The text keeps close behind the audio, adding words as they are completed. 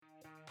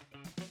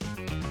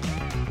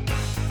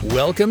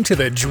Welcome to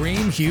the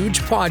Dream Huge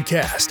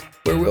podcast,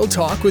 where we'll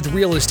talk with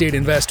real estate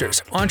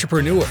investors,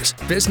 entrepreneurs,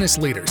 business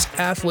leaders,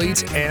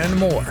 athletes, and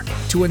more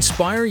to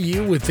inspire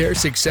you with their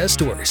success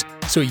stories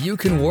so you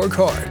can work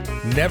hard,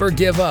 never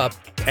give up,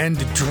 and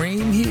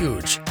dream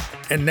huge.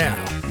 And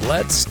now,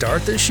 let's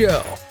start the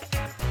show.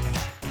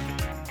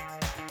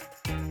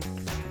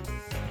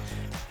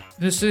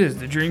 This is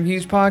the Dream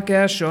Huge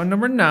podcast, show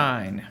number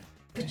 9.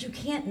 But you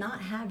can't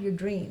not have your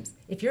dreams.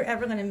 If you're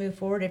ever going to move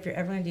forward, if you're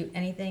ever going to do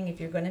anything, if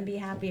you're going to be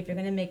happy, if you're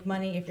going to make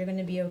money, if you're going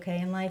to be okay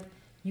in life,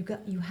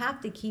 you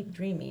have to keep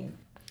dreaming.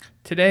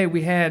 Today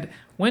we had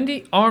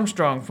Wendy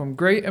Armstrong from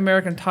Great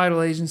American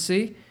Title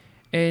Agency,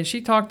 and she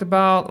talked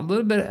about a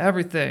little bit of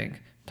everything.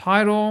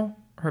 Title,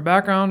 her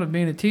background of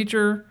being a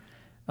teacher,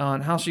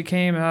 and how she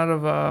came out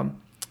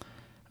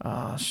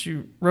of,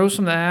 she rose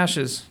from the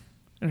ashes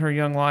in her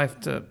young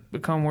life to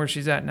become where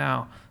she's at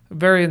now. A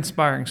very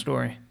inspiring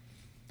story.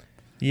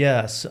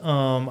 Yes,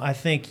 I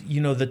think,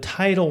 the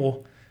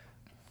title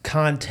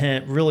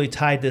content really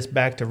tied this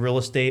back to real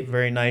estate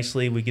very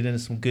nicely. We get into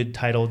some good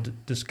title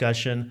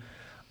discussion,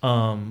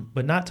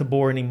 but not to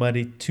bore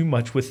anybody too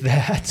much with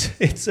that.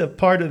 It's a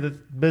part of the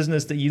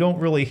business that you don't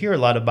really hear a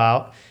lot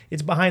about.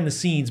 It's behind the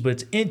scenes, but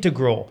it's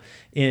integral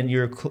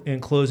in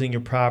closing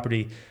your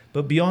property.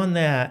 But beyond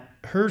that,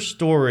 her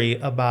story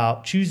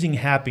about choosing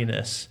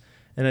happiness,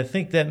 and I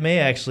think that may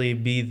actually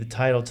be the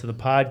title to the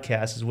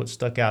podcast, is what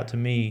stuck out to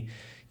me.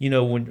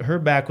 When her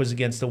back was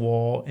against the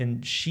wall,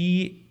 and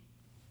she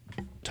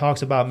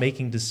talks about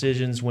making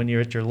decisions when you're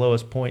at your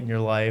lowest point in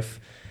your life,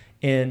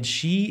 and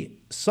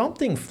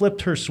something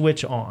flipped her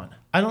switch on.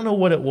 I don't know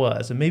what it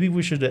was, and maybe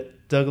we should have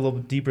dug a little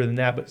bit deeper than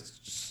that, but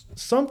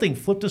something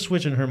flipped a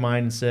switch in her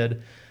mind and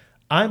said,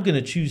 I'm going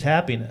to choose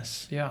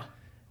happiness. Yeah.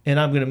 And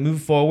I'm going to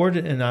move forward,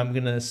 and I'm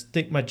going to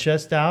stick my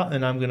chest out,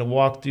 and I'm going to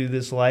walk through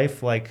this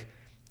life like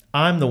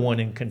I'm the one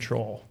in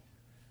control.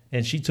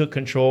 And she took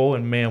control,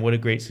 and man, what a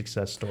great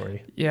success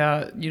story.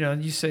 Yeah,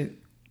 you say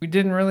we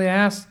didn't really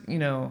ask,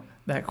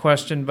 that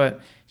question,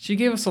 but she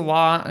gave us a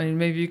lot. I mean,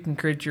 maybe you can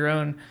create your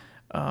own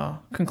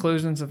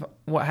conclusions of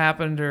what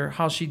happened or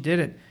how she did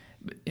it.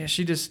 But yeah,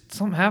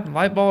 something happened,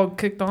 light bulb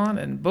kicked on,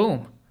 and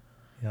boom.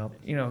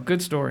 Yep.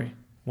 Good story.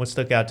 What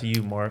stuck out to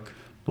you, Mark?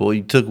 Well,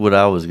 you took what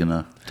I was going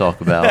to talk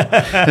about.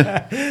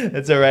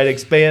 That's all right.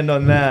 Expand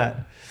on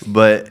that.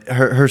 But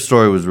her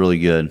story was really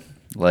good.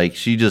 Like,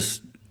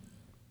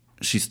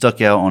 she stuck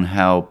out on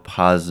how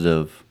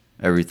positive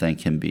everything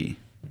can be.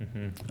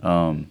 Mm-hmm.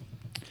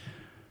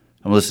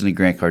 I'm listening to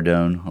Grant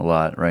Cardone a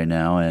lot right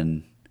now,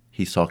 and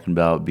he's talking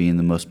about being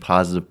the most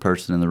positive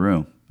person in the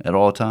room at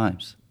all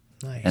times.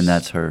 Nice. And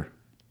that's her.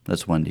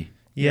 That's Wendy.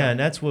 Yeah, and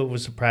that's what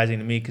was surprising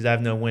to me, because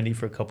I've known Wendy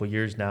for a couple of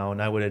years now,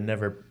 and I would have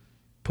never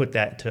put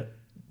that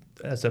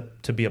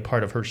to be a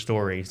part of her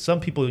story. Some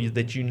people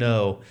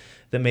that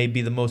that may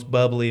be the most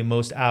bubbly,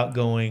 most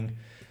outgoing,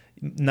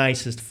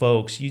 nicest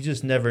folks, you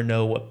just never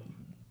know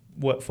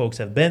what folks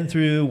have been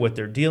through, what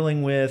they're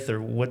dealing with, or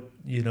what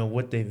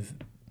they've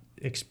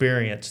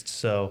experienced.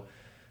 So,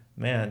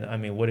 man, I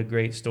mean, what a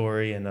great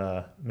story, and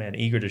man,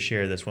 eager to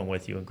share this one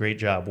with you. And great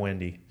job,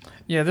 Wendy.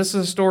 Yeah, this is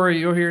a story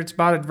you'll hear. It's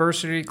about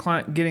adversity,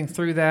 getting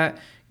through that,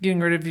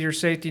 getting rid of your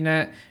safety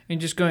net, and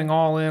just going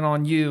all in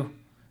on you.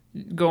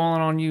 Go all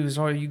in on you is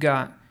all you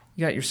got.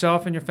 You got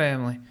yourself and your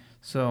family.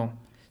 So,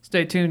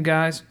 stay tuned,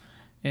 guys,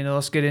 and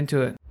let's get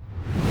into it.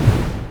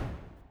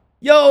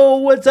 Yo,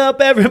 what's up,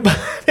 everybody?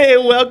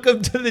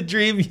 Welcome to the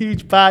Dream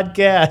Huge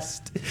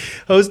podcast,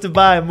 hosted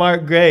by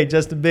Mark Gray,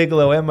 Justin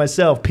Bigelow, and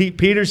myself, Pete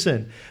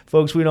Peterson.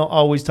 Folks, we don't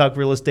always talk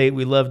real estate.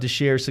 We love to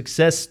share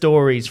success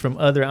stories from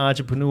other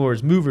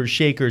entrepreneurs, movers,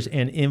 shakers,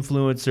 and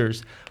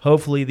influencers.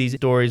 Hopefully, these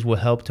stories will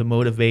help to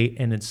motivate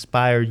and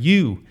inspire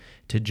you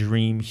to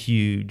dream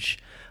huge.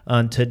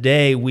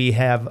 Today, we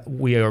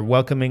are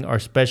welcoming our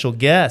special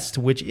guest,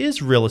 which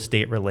is real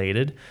estate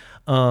related.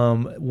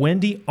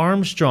 Wendy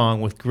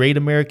Armstrong with Great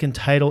American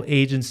Title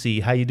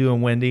Agency. How you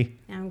doing, Wendy?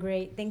 I'm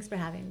great. Thanks for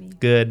having me.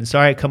 Good. And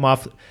sorry, I come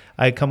off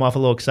a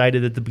little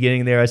excited at the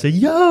beginning there. I said,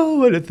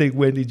 "Yo!" and I think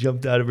Wendy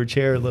jumped out of her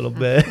chair a little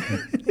bit.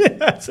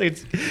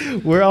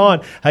 We're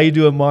on. How you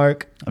doing,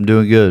 Mark? I'm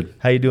doing good.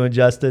 How you doing,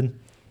 Justin?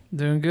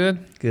 Doing good.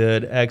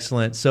 Good.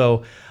 Excellent.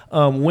 So,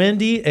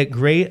 Wendy at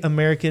Great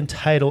American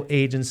Title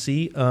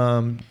Agency.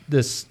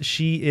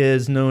 She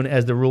is known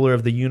as the ruler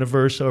of the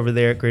universe over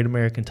there at Great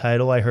American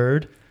Title, I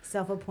heard.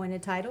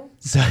 Self-appointed title.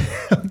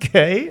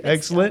 Okay,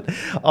 excellent.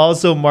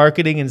 Also,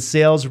 marketing and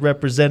sales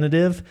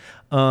representative,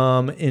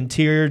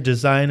 interior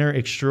designer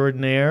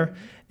extraordinaire,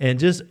 and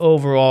just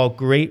overall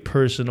great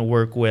person to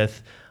work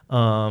with.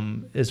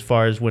 As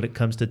far as when it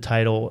comes to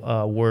title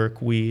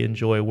work, we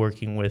enjoy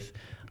working with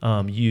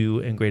you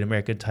and Great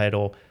American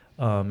Title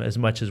as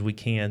much as we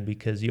can,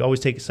 because you always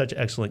take such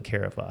excellent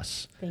care of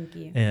us. Thank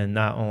you. And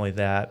not only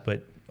that,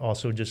 but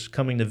also just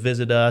coming to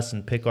visit us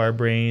and pick our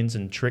brains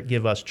and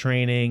give us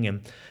training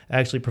and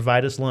actually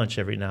provide us lunch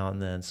every now and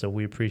then. So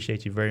we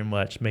appreciate you very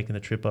much making the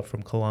trip up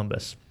from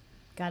Columbus.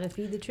 Got to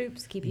feed the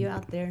troops, keep you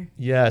out there.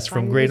 Yes,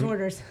 from Great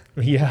orders.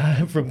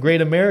 Yeah, from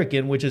Great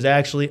American, which is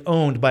actually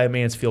owned by a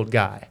Mansfield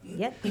guy.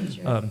 Yep.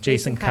 Sure.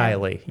 Jason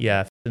Kiley.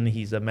 Yeah, and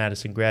he's a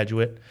Madison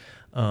graduate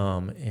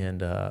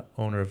and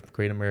owner of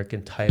Great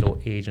American Title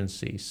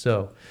Agency.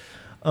 So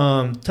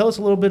tell us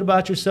a little bit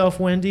about yourself,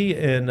 Wendy,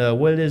 and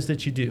what it is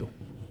that you do.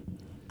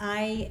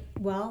 I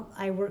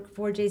work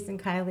for Jason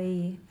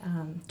Kiley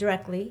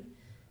directly.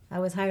 I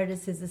was hired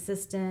as his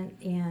assistant,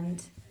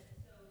 and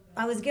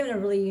I was given a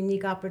really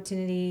unique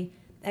opportunity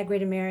at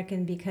Great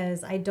American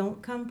because I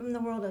don't come from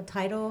the world of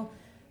title,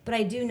 but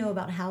I do know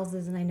about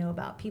houses, and I know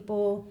about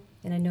people,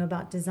 and I know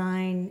about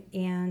design.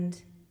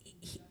 And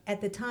at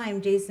the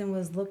time, Jason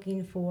was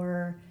looking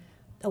for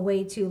a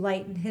way to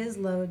lighten his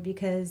load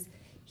because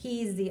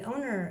he's the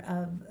owner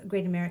of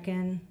Great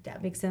American.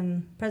 That makes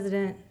him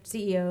president,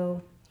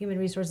 CEO, human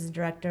resources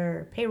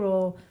director,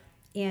 payroll,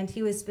 and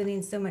he was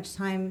spending so much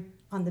time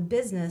on the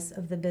business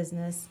of the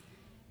business.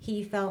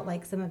 He felt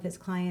like some of his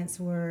clients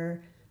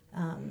were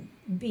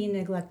being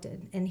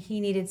neglected, and he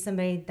needed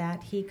somebody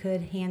that he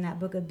could hand that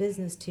book of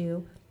business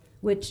to,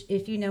 which,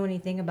 if you know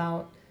anything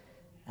about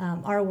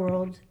our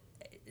world,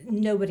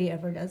 nobody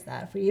ever does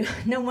that for you.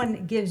 No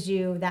one gives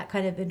you that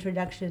kind of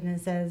introduction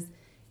and says,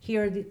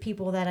 here are the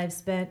people that I've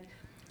spent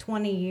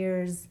 20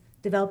 years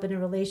developing a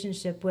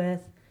relationship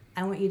with.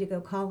 I want you to go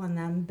call on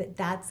them. But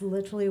that's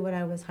literally what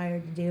I was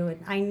hired to do.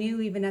 And I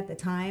knew even at the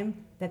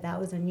time that that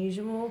was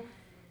unusual.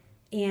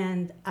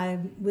 And I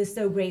was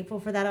so grateful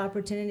for that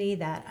opportunity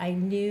that I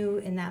knew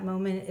in that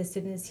moment, as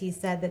soon as he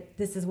said that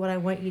this is what I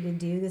want you to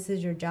do, this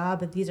is your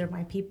job, but these are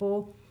my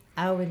people,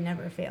 I would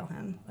never fail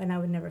him, and I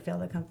would never fail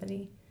the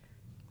company.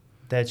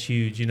 That's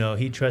huge. You know,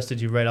 he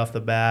trusted you right off the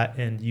bat,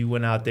 and you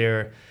went out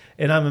there.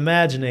 And I'm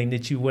imagining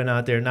that you went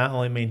out there not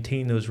only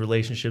maintained those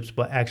relationships,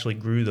 but actually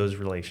grew those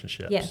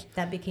relationships. Yes,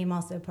 that became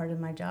also part of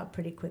my job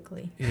pretty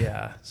quickly.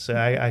 Yeah, so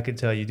I could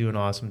tell you do an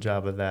awesome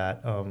job of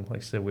that. Like I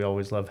said, we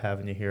always love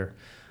having you here.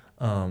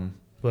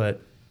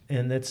 But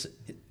it's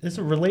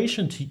a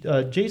relation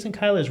to Jason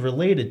Kiley is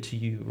related to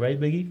you, right,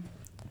 Biggie?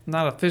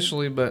 Not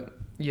officially, but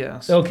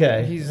yes.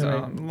 Okay. He's All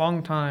a right.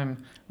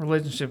 long-time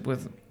relationship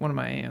with one of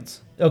my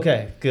aunts.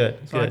 Okay, good.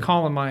 So good. I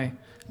call him my,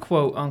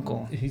 quote,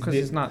 uncle, He's because the-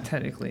 he's not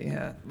technically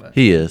yet. But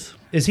He is.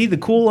 Is he the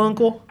cool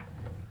uncle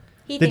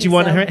He that thinks you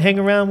want so. to hang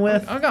around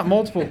with? I've got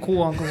multiple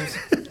cool uncles.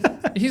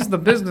 He's the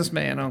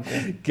businessman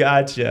uncle.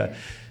 Gotcha.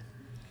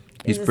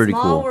 He's It's pretty a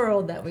small cool.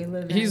 world that we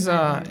live in.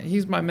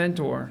 He's my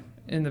mentor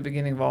in the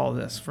beginning of all of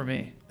this for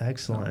me.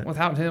 Excellent.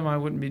 Without him, I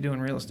wouldn't be doing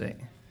real estate.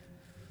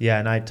 Yeah,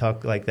 and I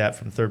talk like that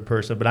from third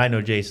person, but I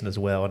know Jason as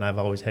well, and I've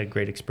always had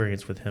great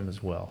experience with him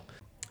as well.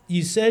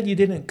 You said you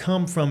didn't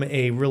come from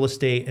a real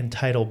estate and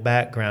title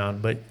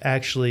background, but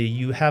actually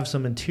you have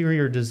some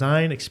interior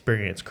design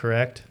experience,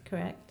 correct?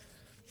 Correct.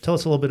 Tell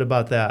us a little bit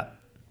about that.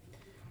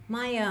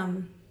 My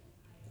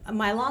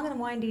my long and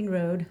winding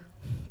road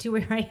to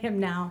where I am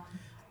now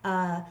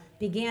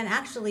began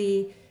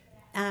actually.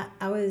 I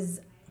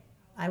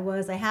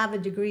have a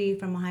degree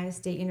from Ohio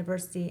State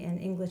University in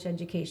English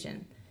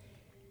education.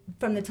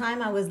 From the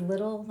time I was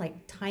little, like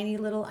tiny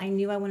little, I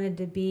knew I wanted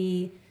to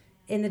be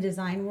in the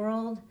design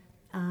world.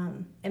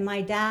 And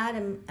my dad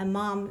and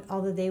mom,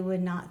 although they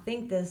would not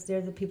think this,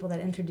 they're the people that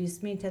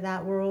introduced me to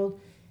that world.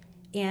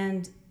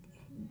 And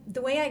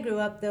the way I grew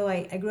up, though,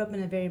 I grew up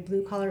in a very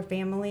blue-collar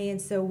family,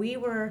 and so we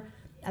were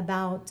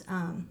about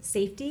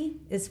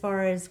safety as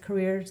far as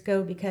careers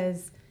go,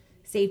 because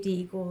safety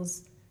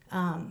equals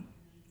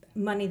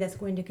money that's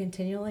going to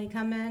continually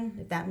come in,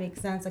 if that makes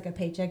sense, like a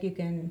paycheck you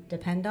can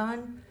depend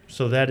on.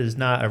 So that is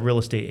not a real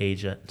estate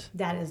agent.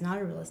 That is not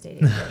a real estate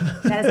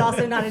agent. That is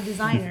also not a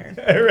designer.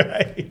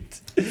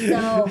 Right.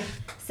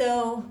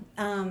 So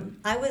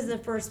I was the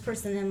first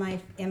person in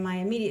my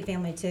immediate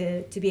family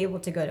to be able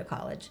to go to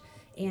college,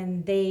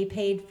 and they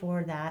paid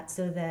for that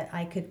so that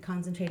I could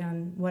concentrate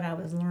on what I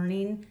was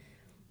learning.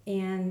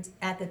 And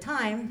at the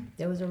time,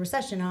 there was a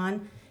recession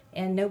on,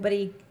 and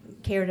nobody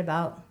cared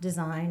about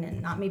design,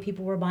 and not many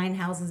people were buying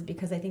houses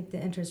because I think the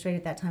interest rate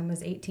at that time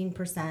was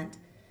 18%.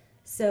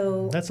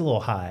 So That's a little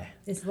high.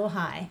 it's a little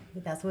high,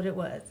 but that's what it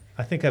was.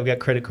 I think I've got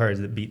credit cards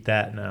that beat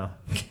that now.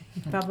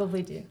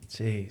 Probably do.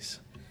 Jeez.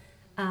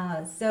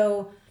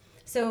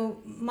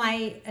 So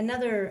my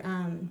another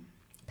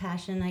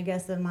passion, I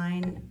guess, of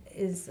mine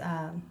is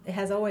it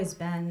has always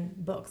been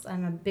books.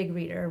 I'm a big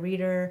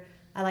reader.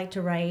 I like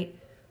to write,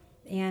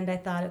 and I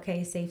thought,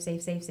 okay, save.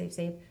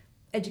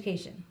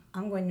 Education.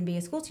 I'm going to be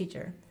a school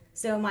teacher.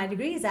 So my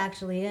degree is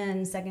actually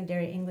in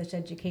secondary English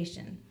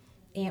education,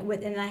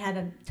 and I had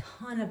a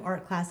ton of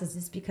art classes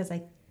just because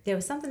there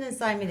was something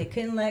inside me that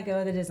couldn't let go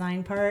of the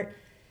design part.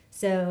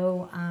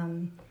 So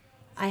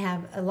I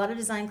have a lot of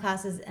design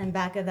classes, and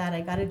back of that,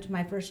 I got into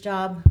my first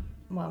job.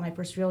 Well, my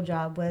first real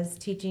job was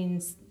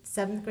teaching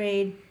 7th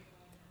grade,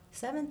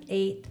 7th,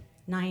 8th,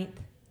 9th,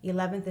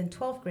 11th, and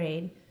 12th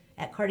grade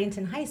at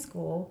Cardington High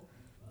School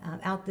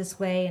out this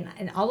way.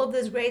 And all of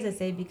those grades, I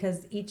say,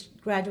 because each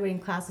graduating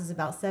class is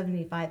about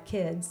 75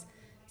 kids.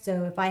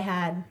 So if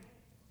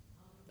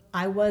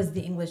I was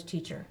the English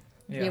teacher.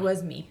 Yeah. It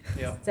was me.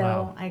 Yeah. So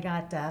Wow. I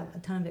got a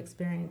ton of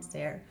experience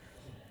there.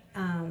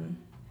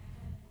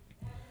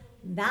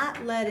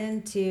 That led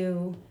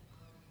into,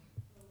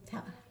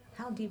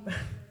 How deep?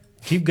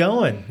 Keep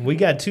going. We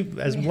got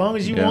as long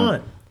as you Yeah.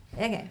 want.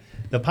 Okay.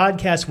 The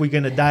podcast, we're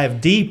going to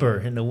dive deeper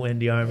into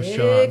Wendy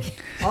Armstrong.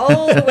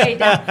 All the way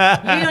down.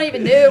 You don't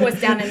even know what's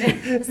down in there.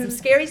 There's some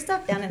scary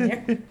stuff down in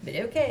there. But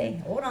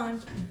okay, hold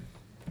on.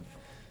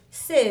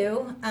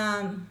 So,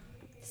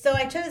 so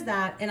I chose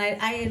that, and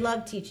I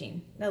love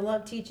teaching. I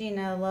love teaching.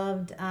 I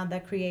loved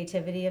the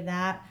creativity of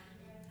that.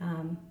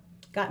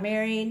 Got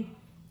married,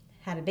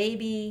 had a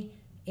baby,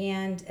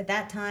 and at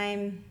that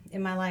time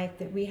in my life,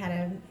 that we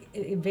had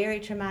a very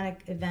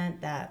traumatic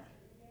event that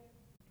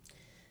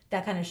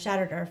kind of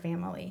shattered our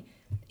family.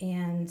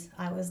 And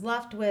I was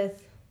left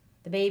with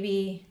the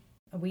baby.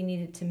 We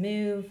needed to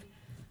move.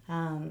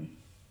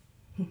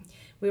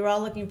 We were all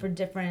looking for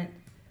different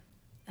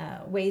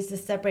ways to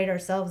separate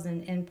ourselves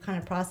and kind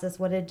of process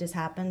what had just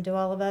happened to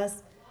all of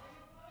us.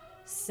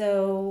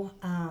 So,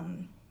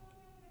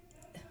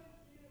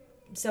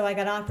 so I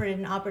got offered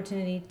an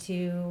opportunity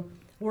to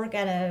work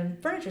at a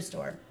furniture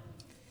store.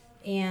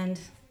 And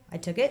I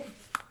took it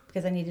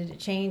because I needed to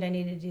change. I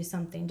needed to do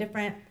something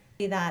different.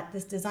 That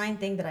this design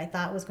thing that I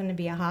thought was going to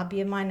be a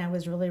hobby of mine, I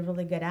was really,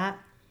 really good at.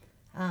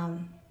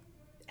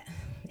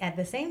 At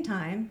the same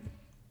time,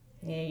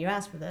 yeah, you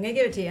asked for this. I'm going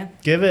to give it to you.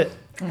 Give it.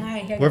 All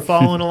right, here We're goes.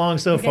 following along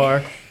so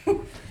far.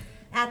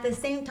 At the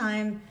same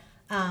time,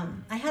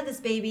 I had this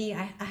baby.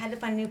 I had to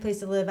find a new place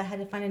to live. I had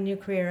to find a new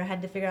career. I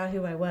had to figure out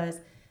who I was.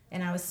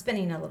 And I was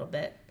spinning a little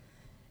bit.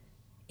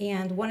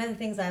 And one of the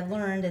things I've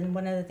learned, and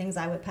one of the things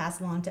I would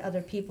pass along to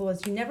other people,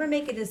 is you never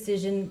make a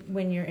decision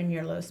when you're in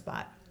your low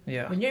spot.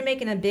 Yeah. When you're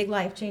making a big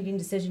life-changing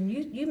decision,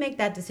 you make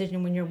that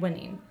decision when you're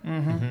winning.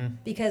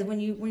 Because when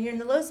you're in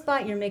the low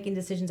spot, you're making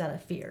decisions out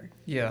of fear.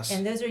 Yes.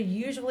 And those are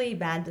usually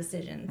bad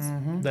decisions.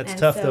 That's And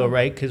tough so- though,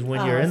 right? Because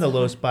when you're in the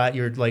low spot,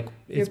 you're like,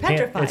 You're it's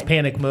petrified.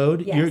 panic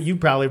mode. Yes. You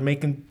probably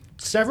making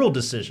several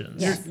decisions.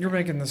 Yes. You're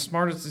making the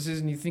smartest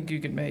decision you think you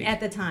can make.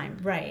 At the time,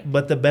 right.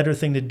 But the better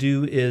thing to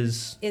do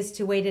is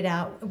To wait it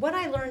out. What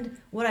I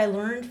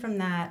learned from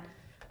that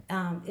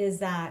is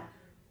that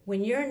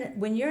when you're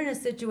in a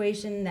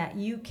situation that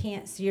you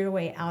can't see your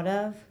way out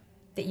of,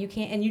 that you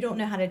can't, and you don't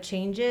know how to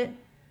change it,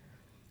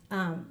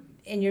 and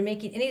you're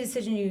making any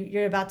decision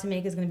you're about to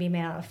make is going to be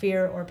made out of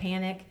fear or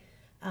panic.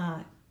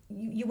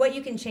 What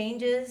you can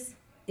change is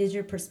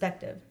your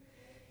perspective.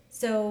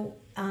 So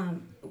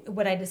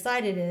what I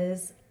decided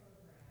is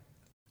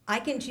I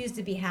can choose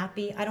to be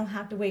happy. I don't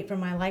have to wait for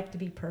my life to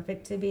be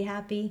perfect to be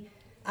happy.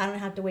 I don't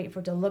have to wait for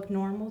it to look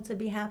normal to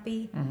be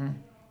happy.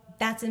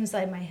 That's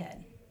inside my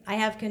head. I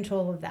have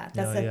control of that.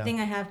 That's the thing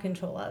I have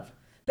control of.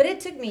 But it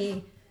took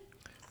me,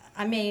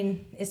 I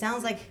mean, it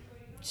sounds like,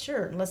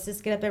 sure, let's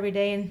just get up every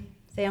day and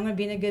say I'm going to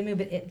be in a good mood.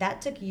 But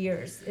that took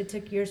years. It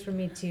took years for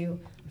me to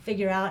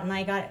figure out. And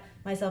I got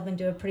myself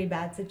into a pretty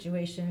bad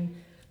situation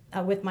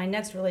with my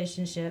next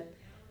relationship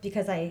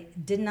because I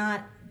did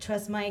not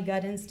trust my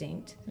gut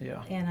instinct.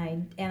 Yeah. And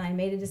I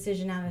made a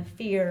decision out of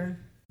fear.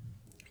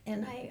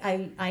 And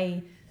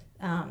I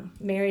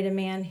married a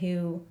man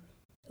who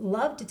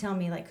loved to tell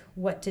me like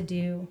what to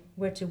do,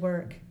 where to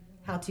work,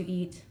 how to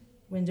eat,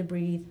 when to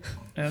breathe.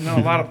 And I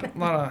know a lot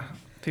of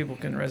people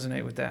can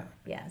resonate with that.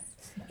 Yes.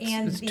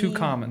 And It's too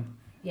common.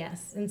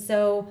 Yes. And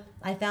so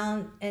I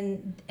found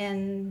and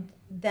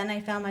then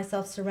I found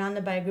myself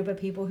surrounded by a group of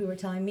people who were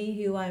telling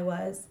me who I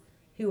was,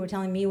 who were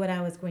telling me what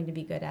I was going to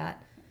be good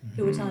at,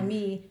 who were telling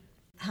me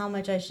how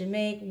much I should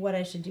make, what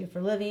I should do for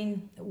a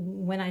living,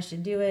 when I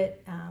should do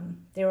it.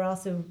 They were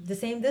also the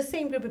same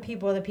group of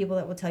people are the people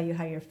that will tell you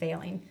how you're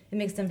failing. It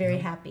makes them very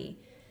happy.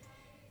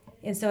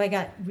 And so I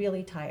got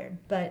really tired.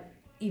 But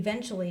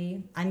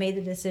eventually I made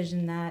the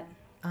decision that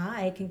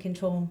I can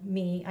control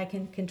me. I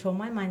can control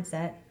my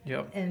mindset.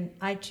 Yep. And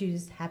I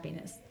choose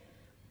happiness.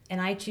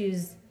 And I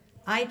choose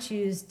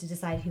to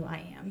decide who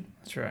I am.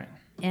 That's right.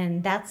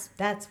 And that's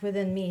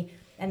within me.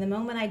 And the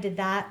moment I did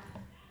that,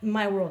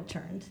 my world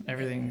turned.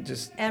 Everything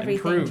just Everything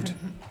improved.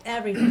 turned.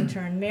 Everything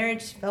turned.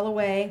 Marriage fell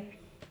away.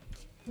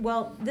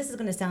 Well, this is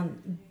going to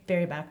sound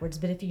very backwards,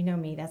 but if you know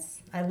me,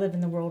 I live in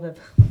the world of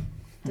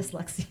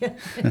dyslexia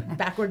and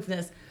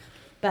backwardsness.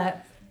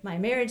 But my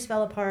marriage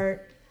fell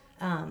apart.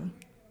 I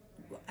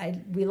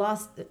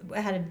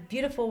had a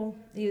beautiful,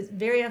 he was a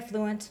very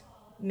affluent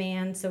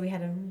man, so we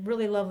had a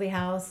really lovely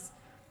house.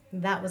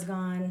 That was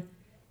gone.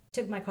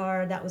 Took my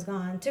car, that was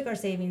gone. Took our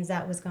savings,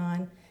 that was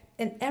gone.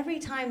 And every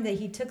time that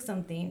he took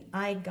something,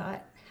 I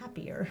got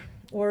happier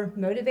or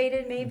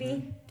motivated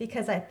maybe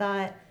because I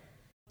thought,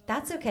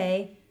 that's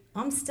okay.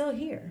 I'm still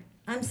here.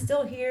 I'm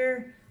still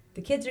here.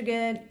 The kids are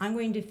good. I'm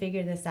going to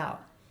figure this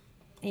out.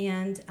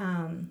 And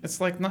It's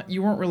like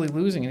you weren't really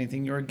losing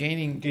anything. You were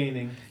gaining.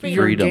 You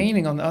were Freedom.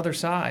 gaining on the other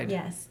side.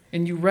 yes.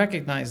 And you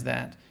recognize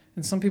that.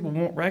 And some people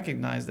won't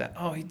recognize that.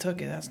 Oh, he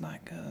took it. That's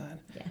not good.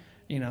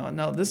 Yeah.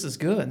 No, this is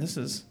good. This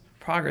is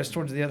progress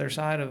towards the other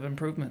side of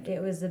improvement.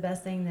 It was the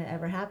best thing that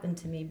ever happened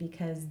to me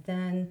because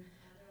then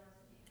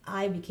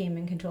I became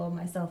in control of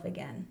myself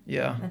again.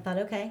 Yeah. I thought,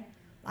 okay,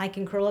 I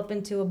can curl up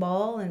into a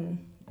ball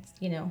and,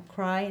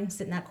 cry and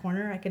sit in that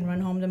corner. I can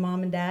run home to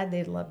mom and dad.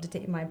 They'd love to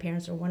take, my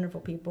parents are wonderful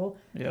people.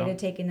 Yeah. They'd have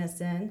taken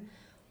us in.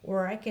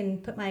 or I can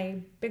put my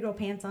big girl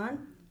pants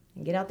on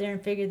and get out there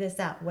and figure this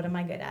out. What am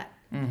I good at?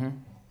 Mm-hmm.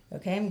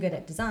 Okay, I'm good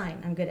at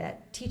design. I'm good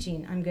at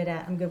teaching. I'm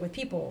good with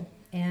people.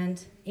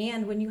 And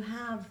when you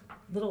have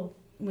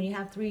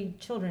 3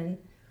 children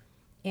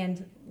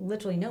and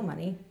literally no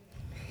money,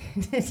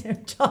 their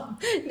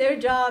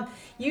job,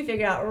 you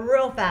figure out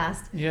real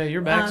fast. Yeah,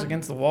 your back's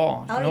against the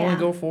wall. You can only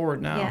go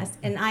forward now. Yes,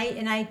 and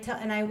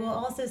I will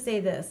also say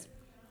this: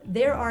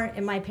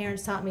 and my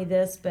parents taught me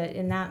this, but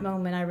in that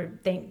moment,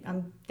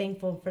 I'm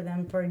thankful for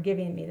them for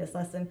giving me this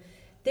lesson.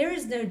 There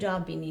is no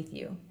job beneath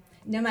you,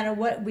 no matter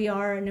what we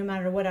are, no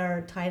matter what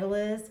our title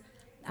is.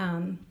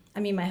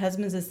 My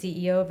husband's a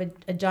CEO of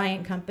a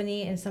giant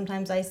company, and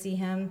sometimes I see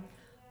him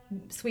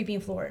sweeping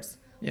floors.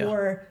 Yeah.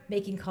 Or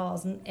making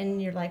calls, and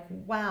you're like,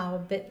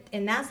 wow.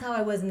 And that's how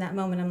I was in that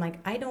moment. I'm like,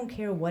 I don't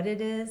care what it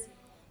is.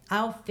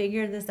 I'll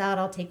figure this out.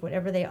 I'll take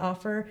whatever they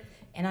offer,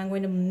 and I'm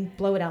going to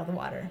blow it out of the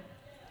water.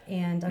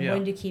 And I'm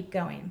going to keep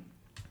going.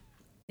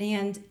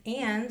 And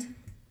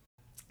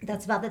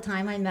that's about the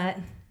time I met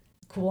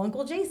cool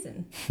Uncle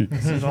Jason.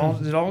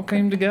 It all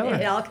came together.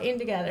 It all came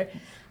together.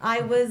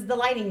 I was the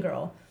lighting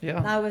girl.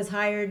 Yeah. I was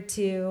hired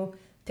to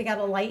pick out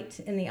a light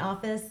in the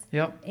office.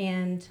 Yep.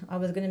 And I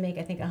was going to make,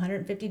 I think,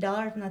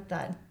 $150. And I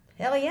thought,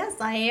 hell yes,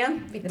 I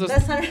am. Because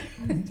that's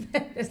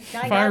if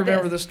I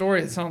remember the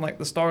story, it sounded like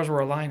the stars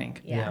were aligning.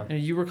 Yeah. And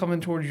you were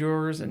coming towards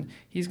yours, and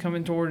he's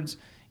coming towards,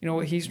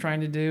 what he's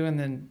trying to do. And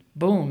then,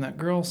 boom, that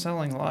girl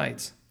selling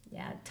lights.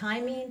 Yeah.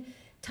 Timing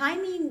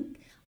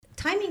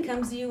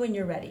comes to you when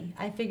you're ready.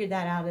 I figured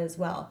that out as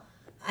well.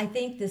 I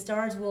think the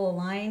stars will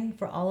align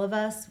for all of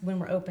us when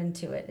we're open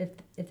to it,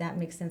 if that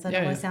makes sense. I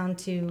don't want to sound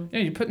too...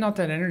 Yeah, you're putting out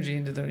that energy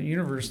into the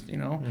universe,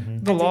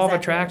 Mm-hmm. The law of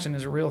attraction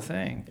is a real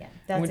thing. Yeah,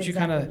 that's once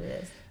exactly you what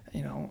it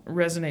is.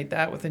 Resonate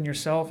that within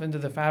yourself into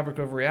the fabric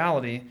of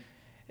reality,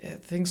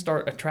 things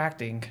start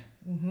attracting.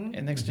 Mm-hmm.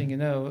 And next thing you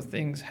know,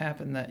 things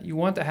happen that you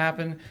want to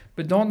happen,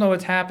 but don't know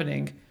it's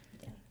happening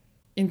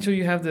until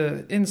you have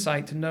the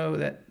insight to know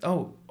that,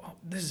 oh,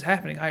 this is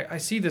happening. I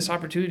see this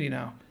opportunity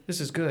now.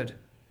 This is good.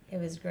 It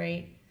was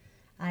great.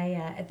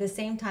 At the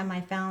same time, I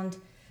found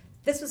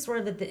this was sort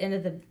of at the end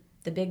of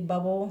the big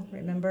bubble,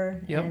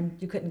 remember? Yep. And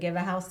you couldn't give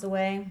a house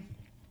away,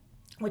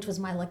 which was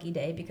my lucky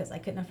day because I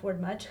couldn't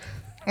afford much.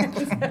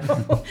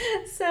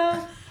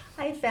 so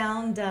I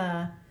found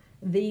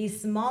the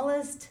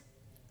smallest,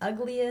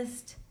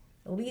 ugliest,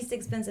 least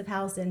expensive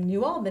house in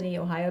New Albany,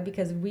 Ohio,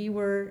 because we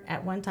were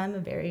at one time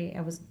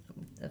I was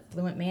a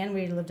fluent man.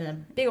 We lived in a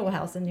big old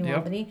house in New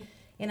Albany,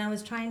 and I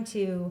was trying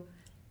to...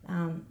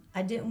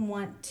 I didn't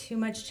want too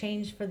much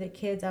change for the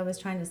kids. I was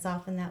trying to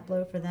soften that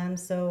blow for them.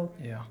 So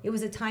it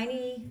was it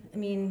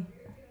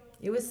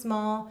was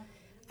small.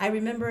 I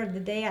remember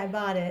the day I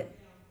bought it,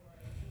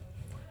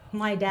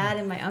 my dad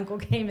and my uncle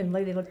came and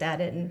they looked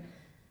at it,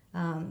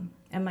 and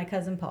my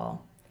cousin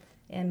Paul.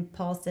 And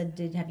Paul said,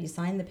 have you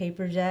signed the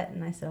papers yet?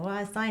 And I said, well,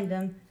 I signed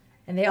them.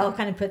 And they all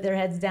kind of put their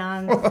heads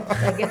down,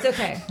 like, it's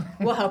okay,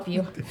 we'll help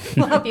you.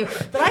 But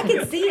I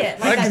could see it.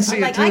 Like, I can see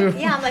it too.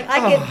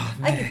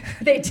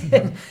 They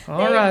did.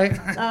 Right.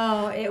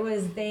 Oh,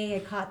 they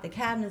had caught the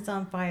cabinets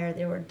on fire.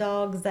 There were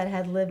dogs that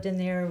had lived in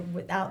there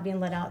without being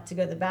let out to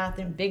go to the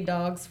bathroom, big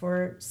dogs,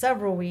 for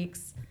several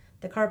weeks.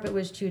 The carpet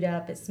was chewed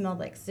up. It smelled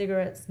like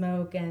cigarette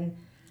smoke. And,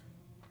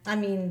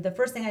 the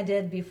first thing I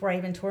did before I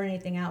even tore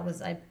anything out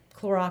was I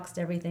Cloroxed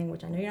everything,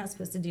 which I know you're not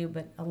supposed to do,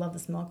 but I love the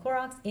smell of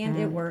Clorox, and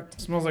it worked.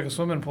 It smells like a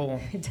swimming pool.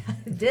 It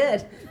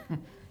did.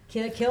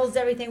 It kills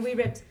everything. We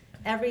ripped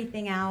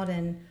everything out,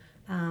 and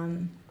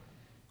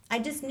I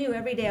just knew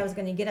every day I was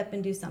going to get up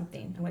and do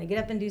something. I'm going to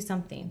get up and do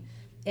something,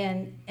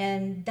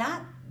 and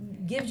that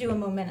gives you a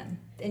momentum,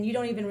 and you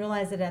don't even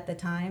realize it at the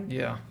time.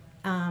 Yeah.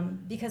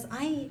 Because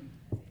I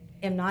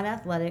am not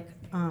athletic,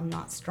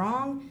 not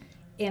strong.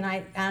 And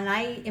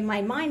I, in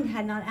my mind,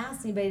 had not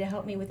asked anybody to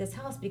help me with this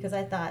house because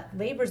I thought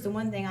labor's the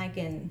one thing I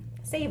can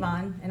save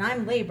on, and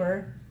I'm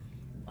labor.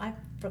 I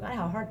forgot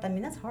how hard.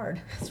 That's hard.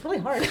 It's really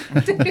hard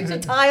to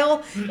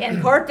tile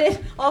and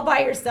carpet all by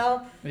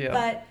yourself. Yeah.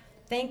 But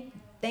thank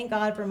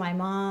God for my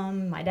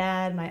mom, my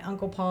dad, my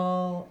Uncle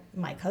Paul,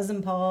 my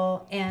cousin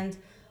Paul, and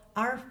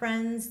our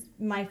friends.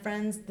 My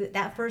friends.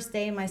 That first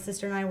day, my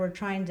sister and I were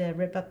trying to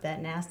rip up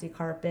that nasty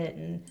carpet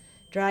and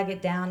drag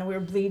it down, and we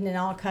were bleeding and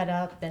all cut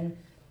up, and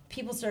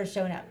people started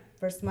showing up.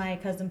 First, my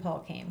cousin Paul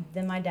came.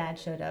 Then my dad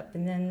showed up,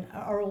 and then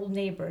our old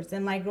neighbors,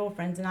 and my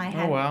girlfriends, and I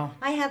had. Oh wow!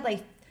 I had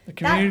the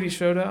community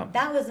showed up.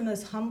 That was the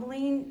most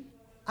humbling.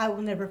 I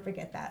will never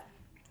forget that.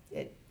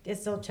 It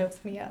still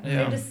chokes me up. Yeah.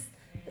 They're just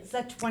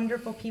such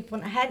wonderful people,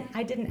 and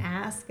I didn't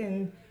ask,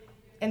 and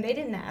they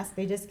didn't ask.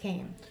 They just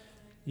came.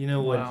 You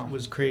know what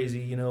was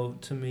crazy?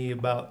 To me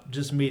about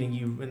just meeting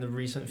you in the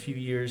recent few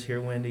years here,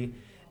 Wendy,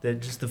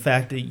 that just the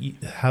fact that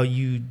how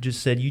you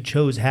just said you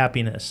chose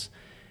happiness.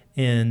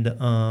 And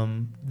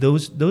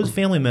those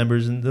family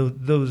members and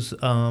those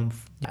and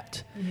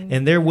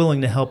they're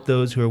willing to help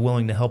those who are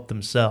willing to help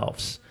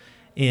themselves.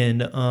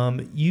 And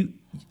for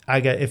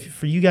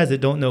you guys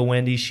that don't know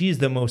Wendy, she is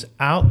the most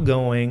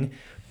outgoing,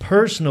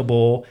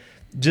 personable,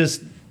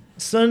 just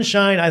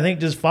sunshine, I think,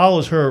 just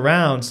follows her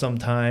around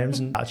sometimes.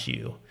 About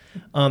you,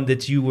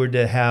 that you were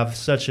to have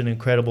such an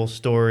incredible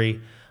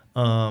story.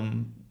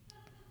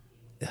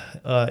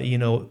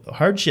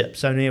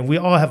 Hardships. I mean, we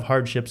all have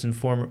hardships in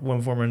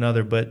one form or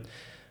another, but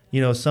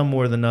some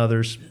more than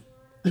others.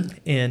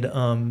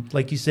 And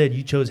like you said,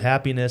 you chose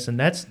happiness, and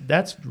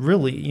that's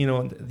really,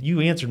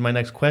 you answered my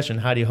next question.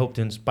 How do you hope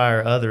to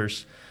inspire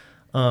others?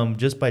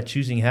 Just by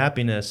choosing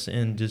happiness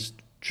and just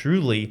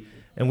truly,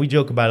 and we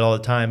joke about it all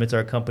the time. It's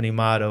our company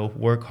motto: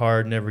 work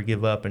hard, never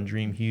give up, and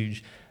dream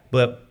huge.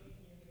 But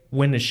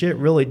when the shit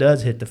really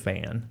does hit the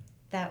fan,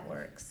 that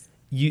works.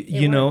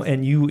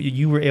 And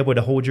you were able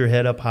to hold your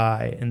head up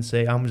high and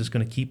say, I'm just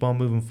going to keep on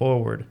moving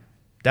forward.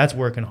 That's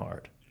working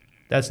hard.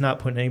 That's not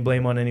putting any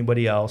blame on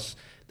anybody else.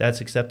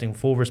 That's accepting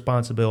full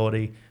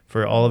responsibility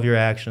for all of your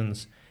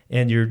actions,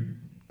 and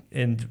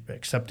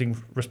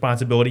accepting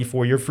responsibility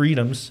for your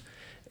freedoms,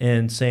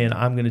 and saying,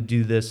 I'm going to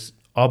do this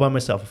all by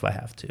myself if I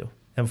have to.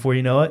 And before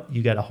you know it,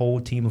 you got a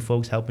whole team of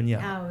folks helping you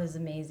out. Oh, it was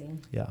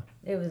amazing. Yeah.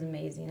 It was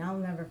amazing. I'll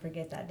never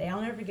forget that day.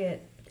 I'll never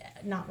forget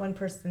not one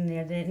person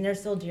there. And they're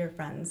still dear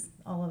friends,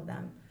 all of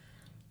them.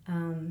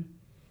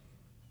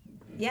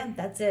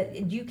 That's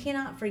it. You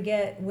cannot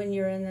forget when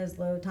you're in those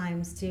low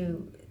times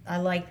too. I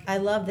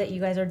love that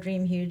you guys are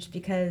dream huge,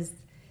 because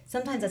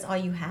sometimes that's all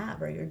you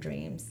have are your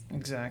dreams.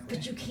 Exactly.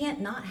 But you can't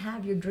not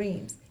have your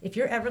dreams. If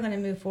you're ever going to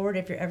move forward,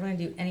 if you're ever going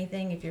to do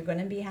anything, if you're going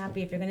to be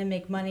happy, if you're going to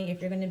make money,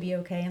 if you're going to be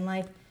okay in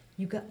life,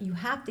 you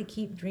have to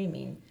keep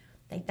dreaming.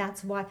 Like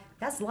that's life.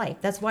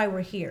 That's why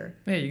we're here.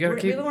 Yeah, you gotta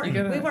keep. We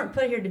weren't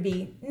put here to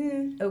be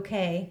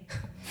okay.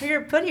 We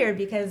were put here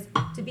because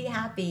to be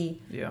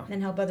happy. Yeah.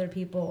 And help other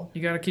people.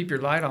 You gotta keep your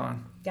light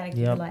on. Gotta keep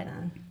your light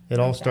on. It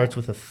all starts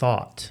with a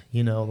thought.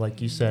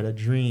 Like you said, a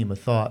dream, a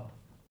thought,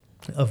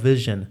 a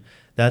vision.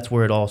 That's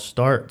where it all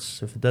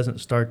starts. If it doesn't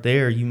start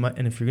there, you might.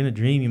 And if you're gonna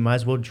dream, you might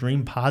as well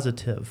dream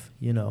positive.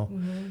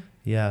 Mm-hmm.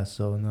 Yeah.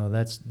 So no,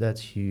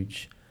 that's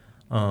huge.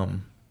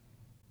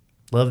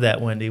 Love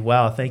that, Wendy.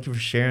 Wow, thank you for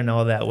sharing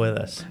all that with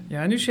us.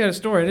 Yeah, I knew she had a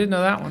story. I didn't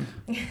know that one.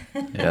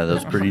 Yeah, that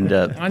was pretty in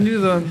depth. I knew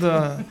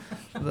the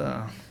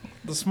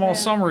small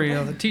summary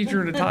of the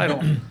teacher and the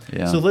title.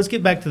 Yeah. So let's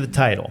get back to the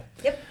title.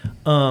 Yep.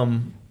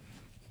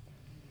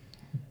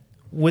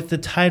 With the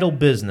title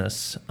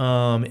business,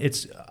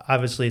 it's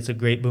a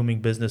great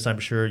booming business. I'm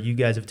sure you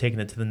guys have taken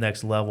it to the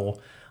next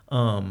level.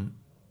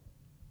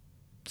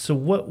 So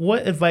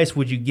what advice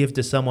would you give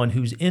to someone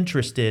who's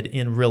interested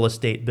in real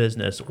estate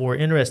business or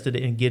interested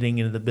in getting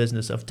into the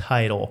business of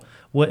title?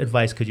 What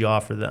advice could you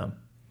offer them?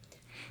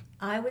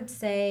 I would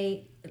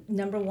say,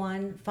 number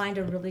one, find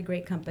a really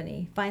great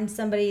company. Find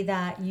somebody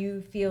that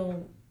you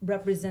feel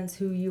represents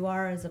who you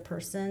are as a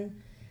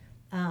person.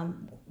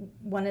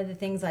 One of the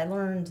things I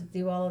learned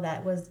through all of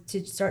that was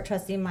to start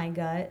trusting my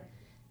gut.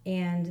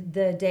 And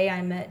the day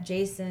I met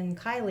Jason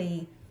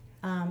Kiley,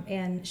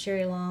 and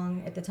Sherry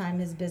Long, at the time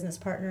his business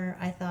partner,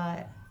 I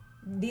thought,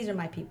 these are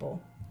my people.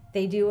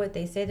 They do what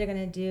they say they're going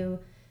to do.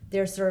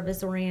 They're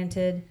service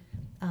oriented.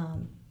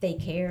 They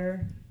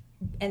care,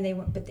 and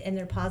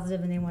they're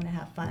positive, and they want to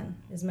have fun,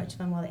 as much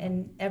fun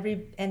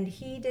and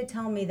he did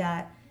tell me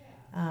that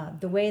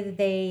the way that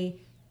they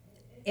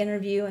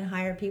interview and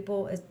hire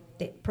people is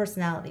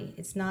personality.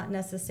 It's not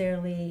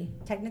necessarily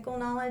technical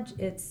knowledge.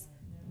 It's,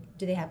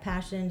 do they have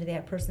passion? Do they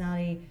have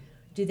personality?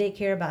 Do they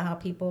care about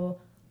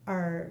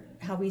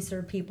how we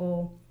serve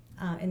people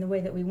in the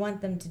way that we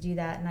want them to do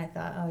that? And I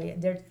thought, oh yeah,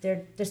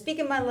 they're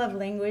speaking my love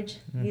language.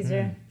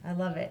 Mm-hmm. I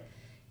love it,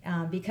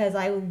 because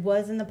I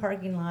was in the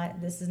parking lot.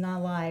 This is not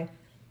a lie.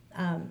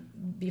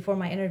 Before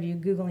my interview,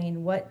 Googling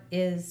what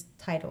is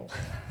title.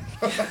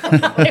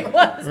 It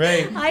was.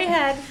 Right.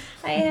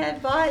 I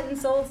had bought and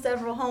sold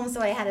several homes,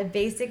 so I had a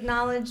basic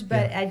knowledge,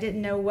 but I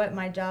didn't know what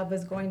my job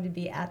was going to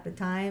be at the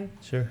time.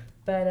 Sure.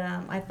 But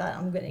I thought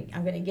I'm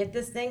gonna get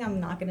this thing. I'm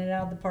knocking it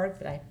out of the park,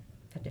 but I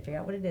have to figure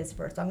out what it is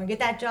first. So I'm gonna get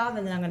that job,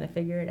 and then I'm gonna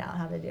figure it out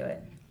how to do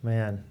it.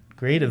 Man,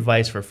 great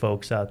advice for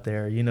folks out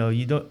there.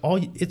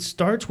 It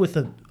starts with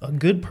a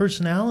good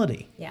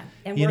personality. Yeah,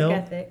 and work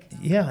ethic.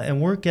 Yeah,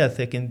 and work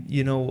ethic, and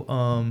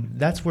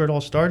that's where it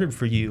all started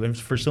for you, and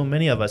for so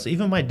many of us.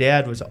 Even my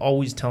dad was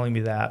always telling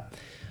me that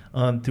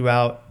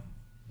throughout,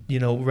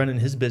 running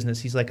his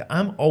business. He's like,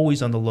 I'm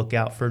always on the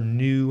lookout for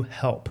new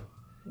help,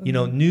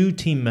 new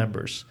team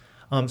members.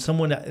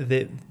 Someone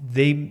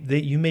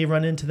that you may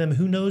run into them,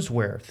 who knows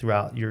where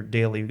throughout your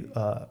daily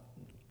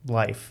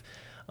life,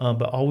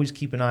 but always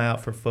keep an eye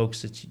out for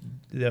folks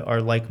that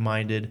are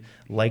like-minded,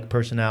 like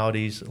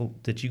personalities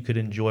that you could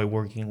enjoy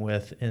working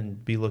with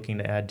and be looking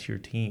to add to your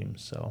team.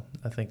 So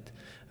I think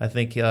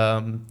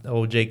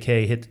old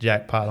JK hit the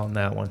jackpot on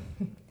that one.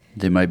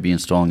 They might be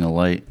installing a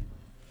light.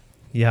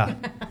 Yeah,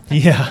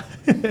 yeah.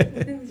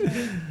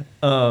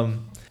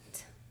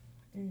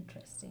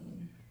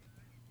 Interesting.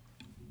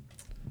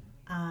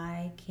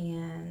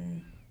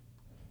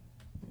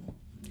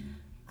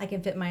 I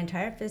can fit my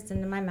entire fist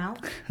into my mouth.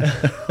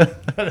 A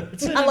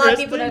lot of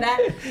people know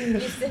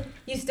that.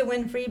 Used to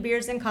win free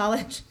beers in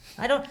college.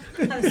 I'm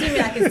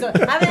assuming I can still.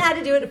 I haven't had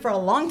to do it for a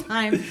long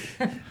time.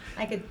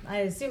 I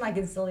assume I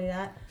can still do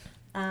that.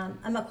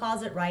 I'm a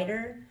closet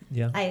writer.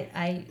 Yeah.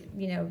 I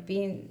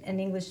being an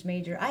English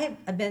major,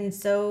 I've been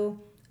so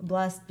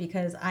blessed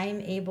because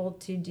I'm able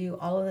to do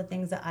all of the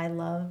things that I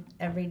love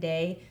every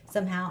day.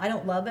 Somehow, I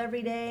don't love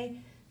every day.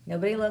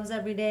 Nobody loves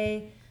every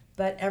day,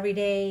 but every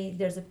day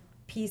there's a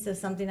piece of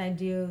something I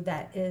do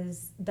that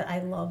I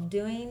love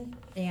doing,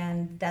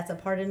 and that's a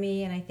part of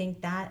me. And I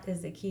think that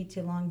is the key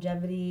to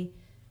longevity.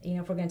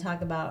 If we're going to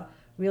talk about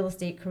real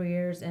estate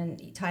careers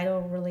and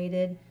title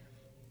related,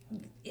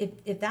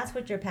 if that's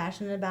what you're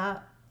passionate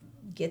about,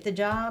 get the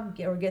job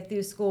or get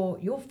through school.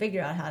 You'll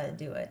figure out how to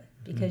do it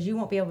because you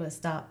won't be able to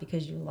stop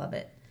because you love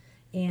it.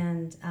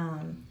 And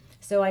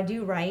so I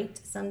do write.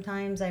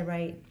 Sometimes I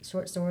write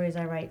short stories.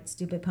 I write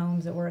stupid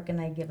poems at work and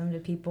I give them to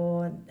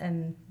people.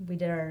 And we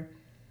did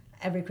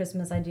every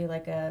Christmas I do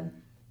like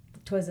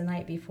Twas the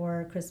Night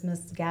Before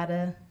Christmas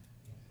Gata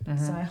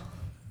style.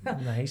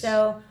 Nice.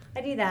 So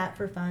I do that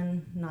for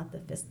fun, not the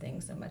fist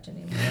thing so much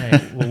anymore.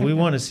 Right. Well, we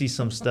want to see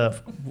some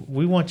stuff.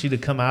 We want you to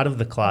come out of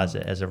the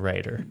closet as a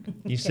writer.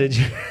 You said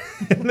you're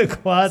in the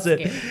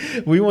closet.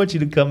 We want you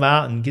to come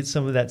out and get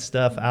some of that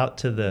stuff out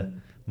to the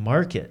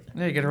market.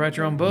 Yeah, you got to write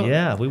your own book.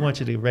 Yeah, we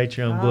want you to write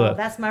your own book.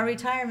 That's my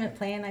retirement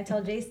plan. I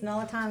tell Jason all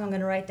the time I'm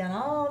going to write down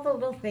all the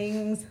little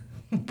things.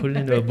 Put it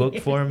into a book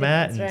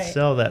format and right.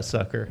 sell that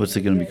sucker. What's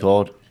it going to be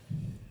called?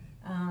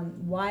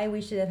 Why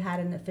we should have had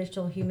an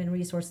official human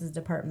resources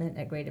department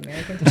at Great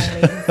American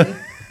Title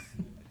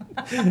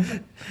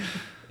Agency.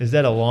 Is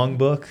that a long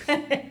book?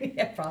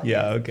 Yeah, probably.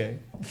 Yeah, okay.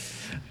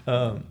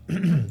 So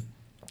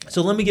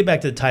let me get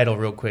back to the title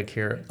real quick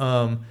here.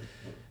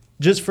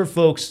 Just for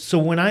folks, so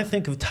when I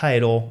think of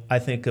title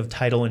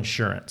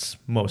insurance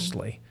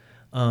mostly.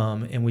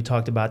 And we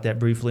talked about that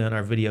briefly on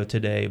our video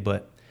today,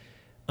 but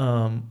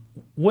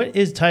what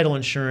is title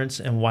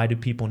insurance and why do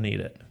people need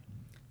it?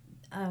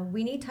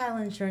 We need title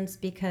insurance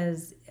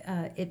because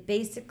it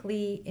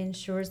basically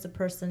insures the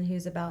person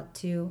who's about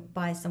to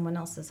buy someone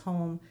else's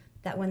home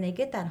that when they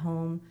get that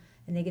home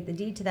and they get the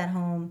deed to that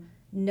home,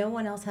 no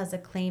one else has a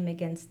claim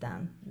against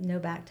them. No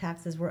back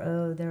taxes were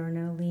owed. There are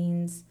no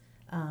liens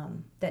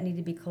that need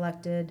to be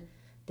collected.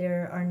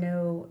 There are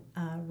no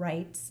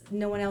rights.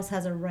 No one else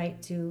has a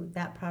right to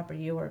that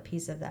property or a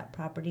piece of that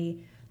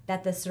property.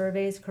 That the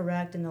survey is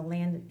correct and the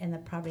land and the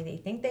property they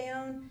think they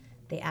own,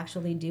 they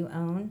actually do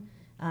own.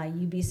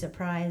 You'd be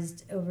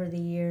surprised over the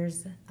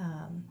years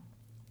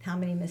how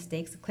many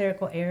mistakes,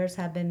 clerical errors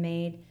have been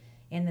made.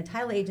 And the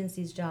title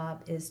agency's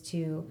job is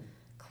to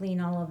clean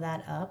all of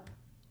that up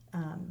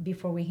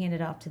before we hand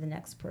it off to the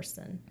next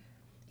person.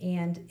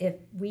 And if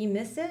we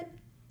miss it,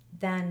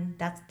 then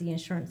that's the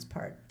insurance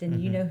part. Then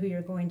you know who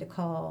you're going to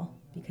call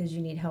because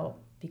you need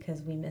help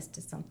because we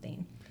missed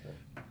something.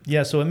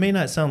 Yeah, so it may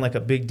not sound like a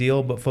big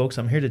deal, but folks,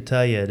 I'm here to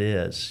tell you it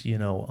is.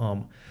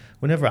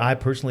 Whenever I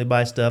personally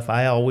buy stuff,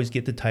 I always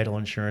get the title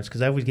insurance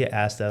because I always get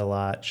asked that a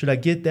lot. Should I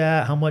get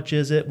that? How much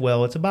is it?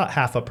 Well, it's about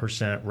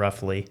 0.5%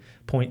 roughly,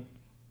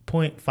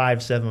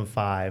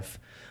 0.575.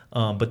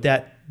 But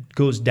that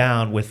goes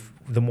down with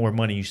the more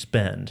money you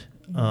spend.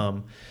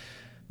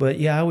 But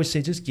yeah, I always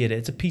say just get it.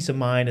 It's a peace of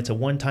mind. It's a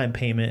one-time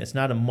payment. It's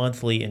not a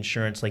monthly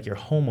insurance like your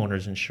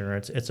homeowner's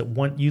insurance.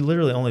 You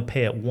literally only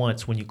pay it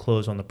once when you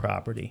close on the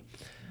property.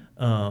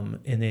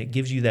 And it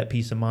gives you that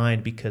peace of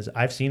mind because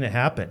I've seen it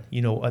happen.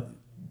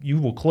 You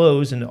will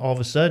close and all of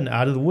a sudden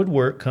out of the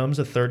woodwork comes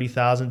a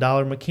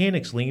 $30,000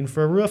 mechanic's lien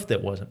for a roof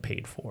that wasn't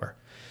paid for.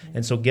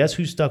 And so guess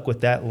who's stuck with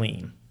that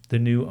lien? The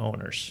new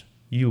owners.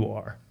 You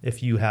are,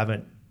 if you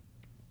haven't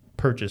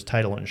purchased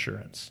title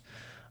insurance.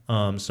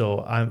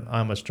 So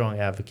I'm a strong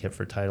advocate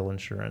for title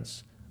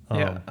insurance.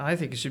 Yeah, I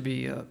think it should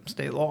be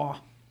state law.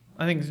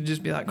 I think it should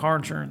just be like car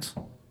insurance.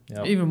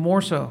 Yep. Even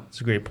more so.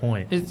 It's a great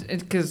point. It's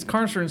because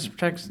car insurance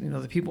protects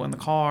the people in the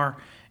car.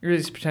 It really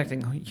is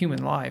protecting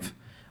human life.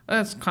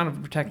 That's kind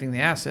of protecting the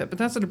asset, but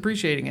that's a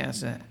depreciating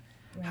asset.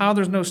 Right. How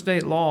there's no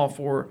state law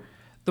for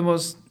the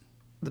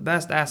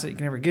best asset you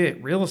can ever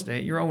get, real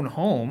estate, your own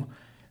home,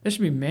 it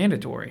should be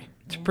mandatory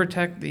to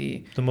protect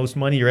the most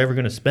money you're ever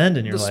going to spend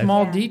in your life. The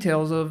small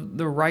details of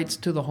the rights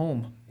to the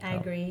home. I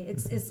agree.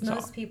 It's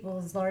most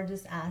people's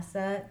largest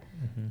asset,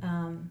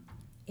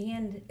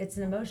 and it's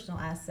an emotional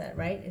asset,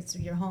 right? It's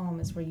your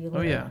home. It's where you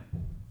live. Oh yeah.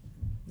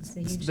 It's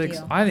a huge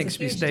deal. I think it should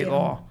be state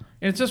law.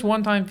 And it's just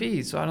one-time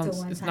fees, so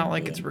it's not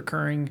like fee. it's a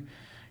recurring,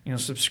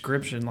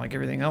 subscription like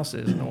everything else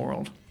is in the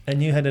world.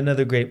 And you had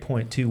another great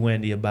point too,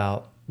 Wendy,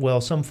 about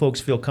some folks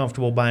feel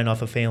comfortable buying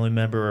off a family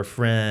member or a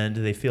friend.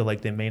 They feel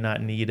like they may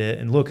not need it.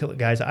 And look,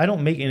 guys, I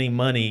don't make any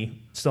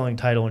money selling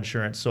title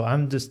insurance, so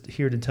I'm just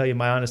here to tell you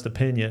my honest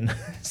opinion.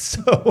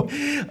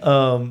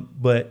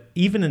 But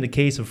even in the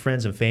case of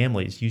friends and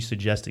families, you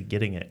suggested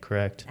getting it,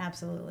 correct?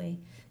 Absolutely,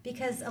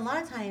 because a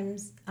lot of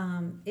times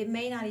it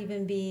may not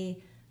even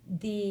be.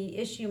 The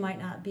issue might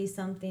not be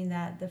something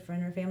that the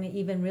friend or family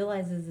even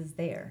realizes is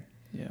there.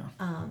 Yeah.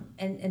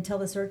 And until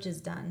the search is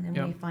done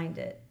and we find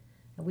it.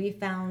 We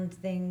found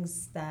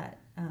things that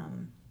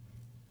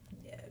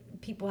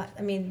people,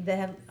 that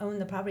have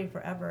owned the property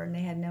forever and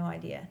they had no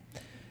idea.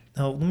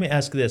 Now, let me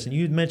ask this. And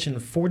you had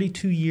mentioned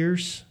 42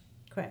 years?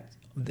 Correct.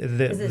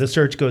 the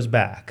search goes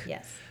back.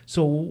 Yes.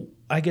 So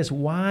I guess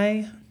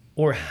why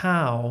or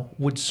how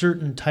would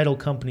certain title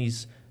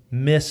companies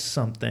miss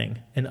something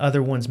and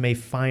other ones may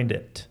find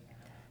it?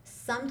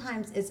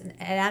 Sometimes it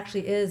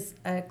actually is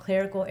a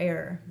clerical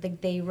error.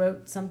 They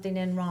wrote something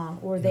in wrong,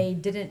 or they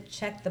didn't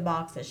check the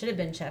box that should have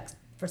been checked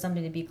for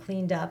something to be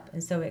cleaned up,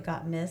 and so it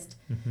got missed.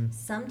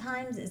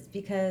 Sometimes it's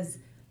because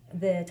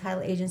the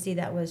title agency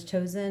that was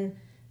chosen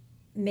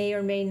may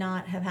or may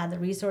not have had the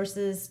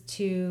resources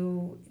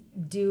to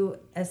do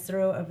as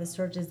thorough of a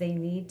search as they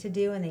need to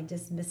do, and they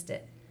just missed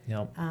it.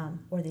 Yep.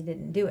 Or they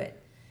didn't do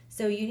it.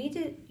 So you need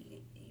to,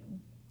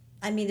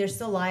 I mean, they're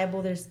still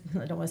liable. I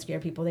don't want to scare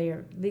people. They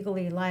are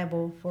legally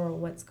liable for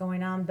what's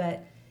going on,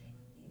 but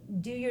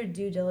do your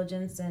due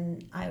diligence.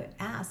 And I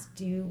asked,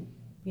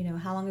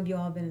 how long have you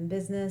all been in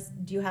business?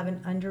 Do you have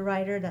an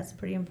underwriter? That's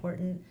pretty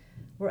important.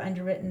 We're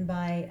underwritten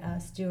by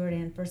Stewart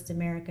and First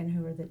American,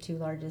 who are the two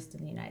largest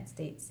in the United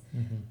States.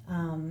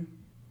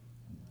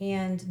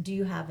 And do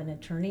you have an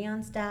attorney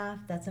on staff?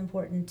 That's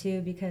important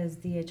too, because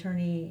the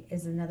attorney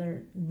is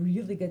another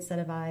really good set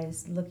of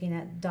eyes looking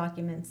at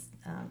documents,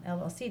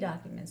 LLC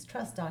documents,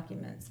 trust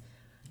documents,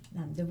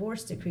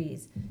 divorce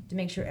decrees, to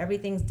make sure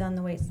everything's done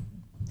the way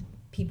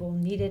people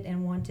need it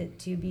and want it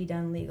to be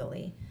done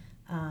legally.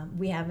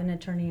 We have an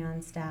attorney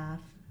on staff.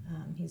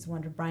 He's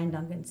wonderful. Brian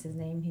Duncan's his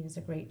name. He does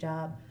a great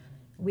job.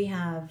 We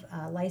have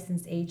a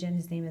licensed agent.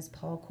 His name is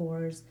Paul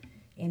Kors,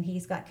 and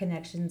he's got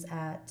connections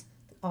at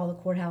all the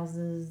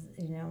courthouses,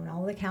 in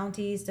all the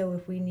counties. So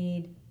if we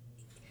need,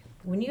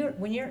 when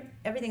you're,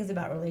 everything's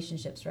about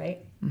relationships,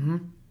 right?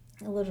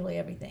 Literally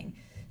everything.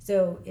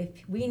 So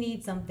if we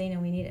need something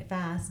and we need it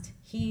fast,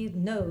 he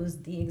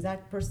knows the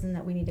exact person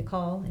that we need to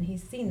call, and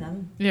he's seen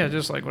them. Yeah,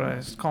 just like what I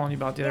was calling you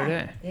about the other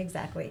day.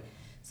 Exactly.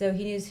 So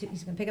he knows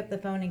he's going to pick up the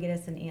phone and get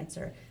us an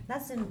answer.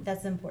 That's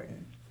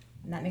important.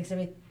 And that makes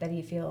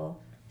everybody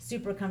feel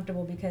super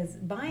comfortable, because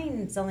buying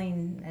and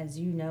selling, as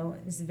you know,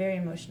 is very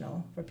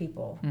emotional for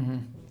people.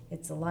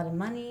 It's a lot of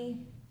money.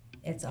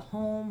 It's a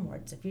home, or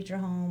it's a future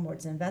home, or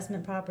it's an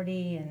investment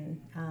property,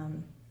 and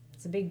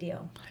it's a big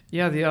deal.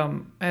 Yeah,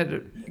 I had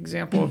an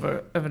example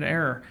of an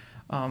error.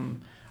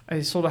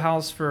 I sold a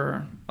house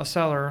for a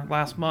seller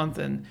last month,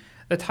 and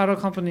the title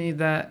company,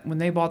 that when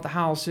they bought the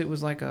house, it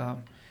was like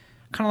kind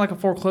of like a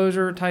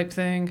foreclosure type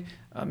thing.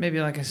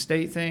 Maybe like a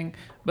state thing,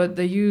 but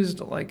they used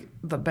like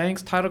the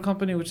bank's title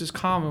company, which is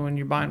common when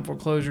you're buying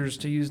foreclosures,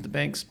 to use the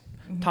bank's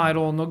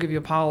title, and they'll give you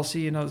a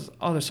policy and those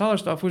other seller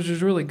stuff, which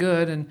is really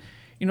good. And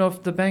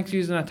if the bank's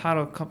using a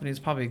title company, it's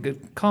probably a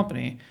good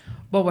company.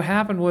 But what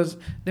happened was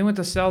they went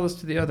to sell this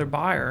to the other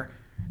buyer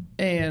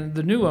and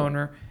the new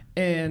owner,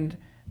 and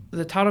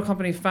the title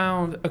company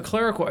found a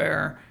clerical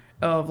error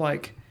of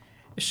like,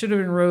 it should have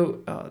been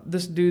wrote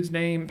this dude's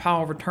name,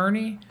 power of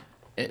attorney,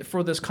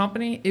 for this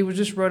company. It was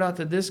just wrote out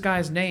to this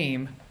guy's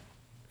name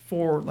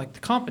for like the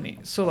company.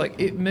 So like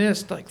it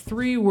missed like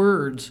 3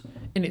 words,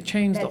 and it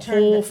changed the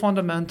whole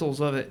fundamentals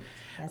of it.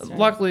 That's right.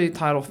 Luckily,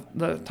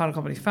 the title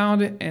company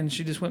found it, and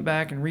she just went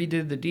back and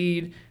redid the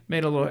deed,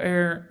 made a little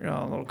error,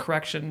 a little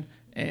correction,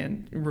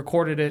 and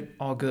recorded it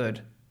all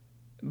good.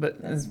 But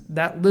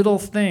that little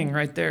thing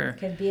right there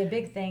could be a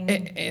big thing.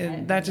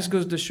 And that just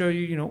goes to show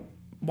you,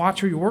 watch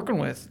who you're working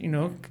with,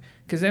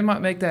 because they might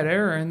make that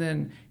error, and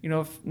then,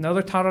 if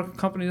another title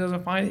company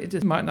doesn't find it, it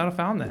just might not have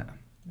found that.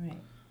 Right.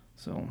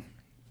 So.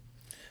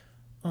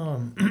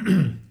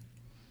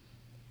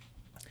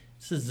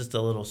 This is just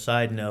a little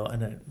side note,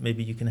 and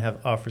maybe you can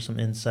offer some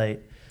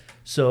insight.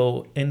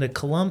 So in the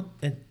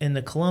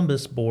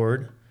Columbus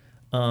board,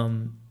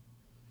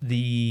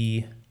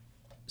 the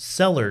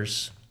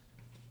sellers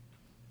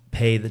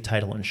pay the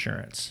title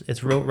insurance.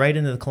 It's wrote right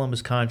into the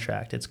Columbus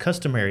contract. It's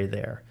customary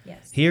there.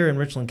 Yes. Here in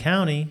Richland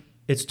County,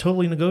 it's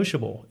totally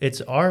negotiable.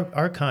 It's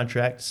our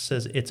contract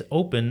says it's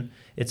open.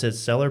 It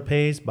says seller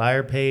pays,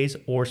 buyer pays,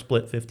 or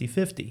split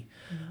 50-50.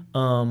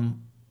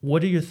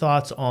 What are your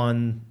thoughts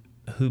on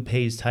who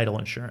pays title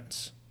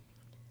insurance,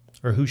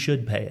 or who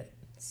should pay it?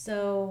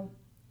 So,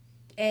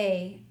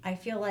 I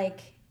feel like,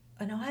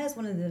 and Ohio is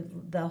one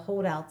of the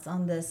holdouts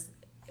on this.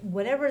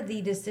 Whatever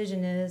the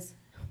decision is,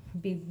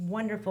 it'd be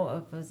wonderful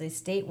if it was a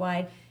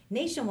statewide,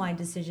 nationwide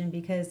decision,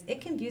 because it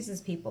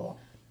confuses people.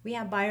 We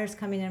have buyers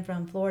coming in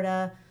from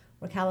Florida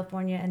or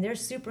California, and they're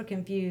super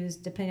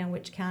confused depending on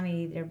which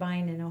county they're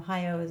buying in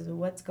Ohio as to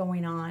what's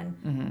going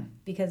on,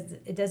 because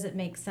it doesn't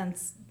make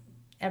sense,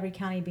 every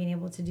county being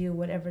able to do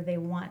whatever they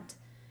want.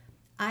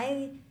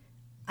 I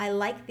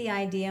like the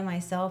idea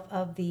myself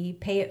of the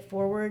pay it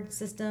forward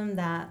system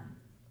that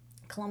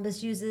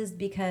Columbus uses,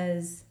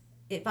 because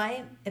if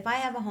I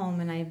have a home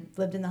and I've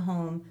lived in the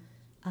home,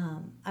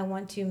 I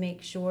want to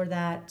make sure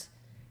that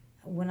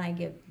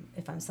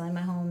if I'm selling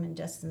my home and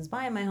Justin's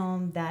buying my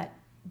home, that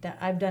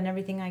I've done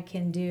everything I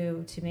can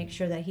do to make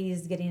sure that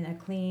he's getting a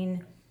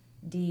clean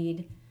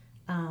deed.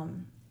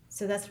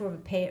 So that's sort of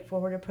a pay it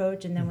forward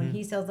approach. And then when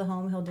he sells the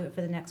home, he'll do it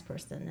for the next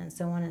person, and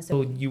so on and so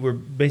forth. So you were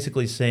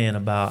basically saying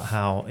about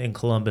how in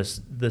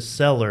Columbus, the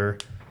seller,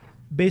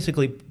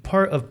 basically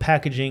part of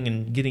packaging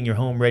and getting your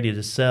home ready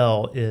to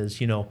sell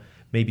is,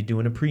 maybe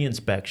doing a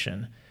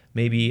pre-inspection,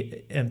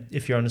 maybe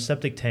if you're on a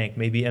septic tank,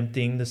 maybe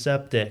emptying the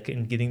septic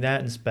and getting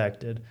that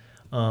inspected,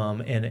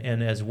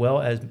 and as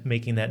well as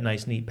making that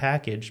nice, neat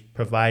package,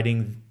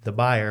 providing the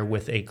buyer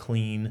with a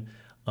clean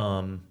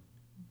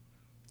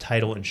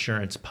title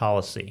insurance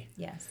policy.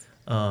 Yes.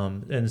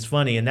 And it's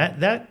funny, and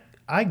that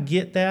I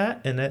get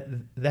that,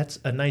 and that's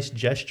a nice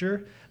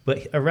gesture.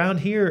 But around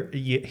here,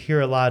 you hear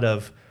a lot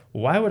of,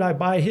 why would I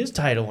buy his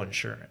title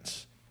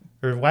insurance?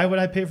 Or why would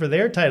I pay for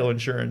their title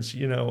insurance?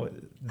 You know,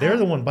 they're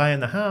the one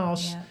buying the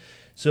house. Yeah.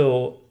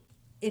 So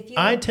If you,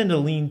 I tend to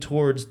lean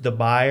towards the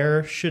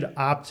buyer should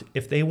opt,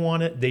 if they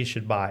want it, they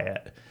should buy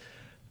it.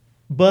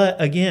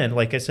 But again,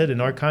 like I said, in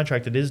our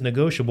contract, it is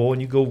negotiable.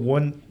 And you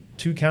go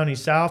 2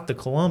 counties south to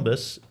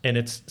Columbus, and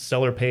it's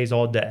seller pays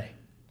all day.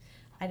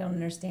 I don't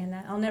understand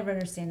that. I'll never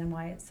understand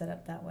why it's set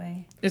up that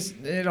way.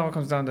 It all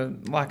comes down to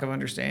lack of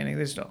understanding.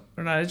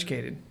 They're not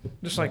educated.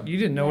 Just like you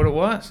didn't know what it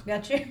was.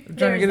 Got you? You're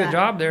trying to get a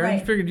job there, and you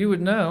Right. figured you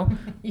would know.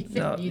 You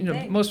No,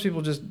 think. most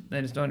people just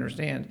don't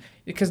understand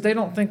because they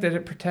don't think that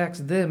it protects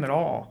them at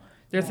all.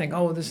 They're thinking,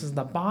 oh, this is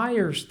the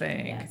buyer's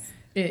thing. Yes.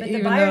 But But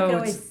the buyer can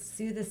always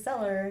sue the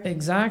seller.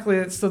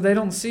 Exactly. So they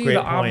don't see Great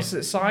the point.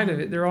 opposite side of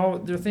it.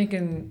 They're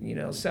thinking,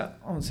 I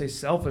won't say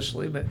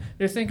selfishly, but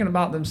they're thinking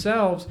about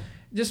themselves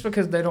just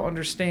because they don't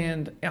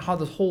understand how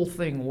the whole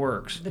thing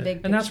works. The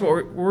big and that's picture.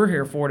 what we're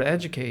here for, to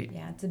educate.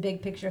 Yeah, it's a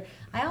big picture.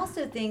 I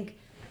also think,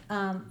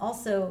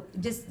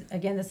 just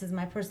again, this is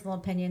my personal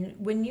opinion.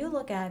 When you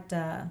look at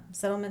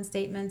settlement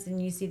statements and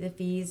you see the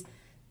fees,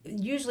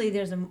 usually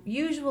there's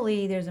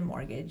a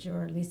mortgage,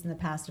 or at least in the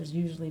past, there's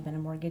usually been a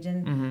mortgage,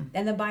 and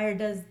the buyer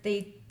does.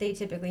 They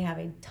typically have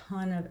a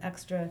ton of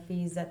extra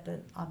fees that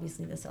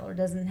obviously the seller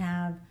doesn't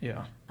have.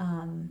 Yeah.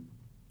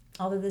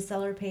 Although the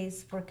seller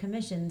pays for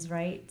commissions,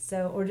 right?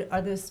 So, or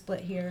are those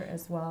split here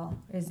as well?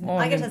 Well,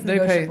 I guess that's they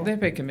negotiable.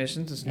 pay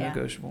commissions. It's Yeah.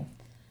 negotiable.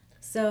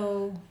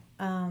 So,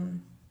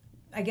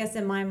 I guess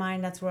in my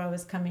mind, that's where I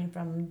was coming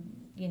from.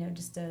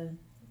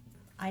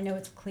 I know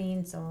it's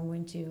clean, so I'm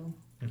going to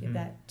give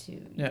that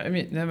to. Yeah, I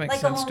mean that makes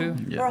Like sense a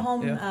home, too. or a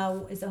home, Yeah.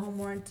 is a home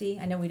warranty.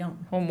 I know we don't.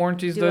 Home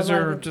warranties, Do a those lot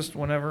are of- just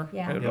whenever.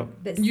 Yeah, Yeah.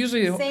 but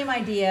Usually, same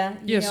idea.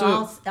 Yeah,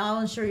 so- I'll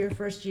insure your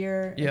first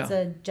year. Yeah. It's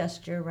a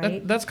gesture,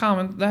 right? that's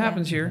common. That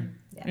happens here.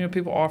 Yeah.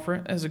 People offer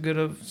it as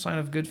a sign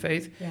of good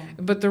faith. Yeah.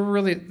 But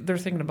they're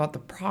thinking about the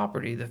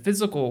property, the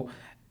physical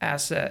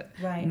asset,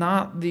 Right.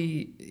 not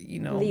the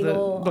Legal, the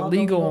all the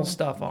legal legal-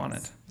 stuff on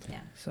yes. it. Yeah.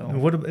 So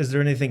And is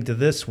there anything to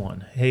this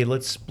one? Hey,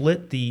 let's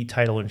split the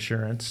title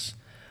insurance.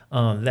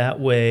 That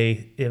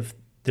way, if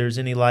there's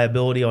any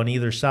liability on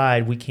either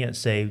side, we can't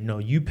say, no,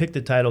 you pick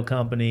the title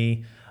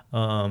company.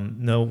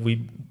 No,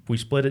 we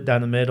split it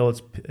down the middle.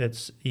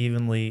 It's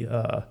evenly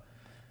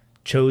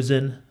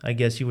chosen, I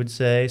guess you would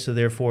say. So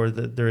therefore,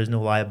 there is no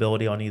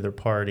liability on either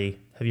party.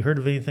 Have you heard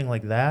of anything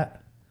like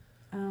that?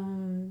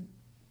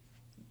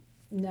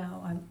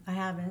 No, I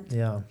haven't.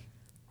 Yeah.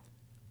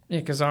 yeah,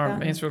 because our Yeah.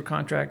 Mansfield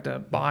contract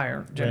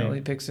buyer generally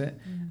Right. picks it.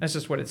 That's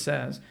just what it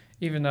says.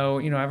 Even though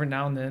every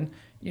now and then,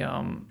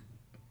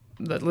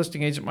 the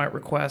listing agent might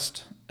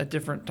request a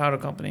different title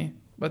company,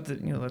 but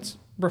that's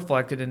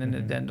reflected in an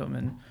addendum,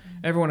 and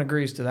everyone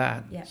agrees to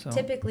that. Yeah. So.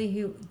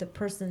 Typically, the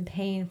person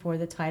paying for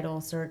the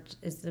title search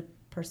is the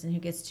person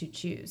who gets to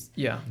choose.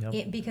 Yeah.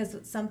 Yep. Because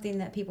something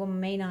that people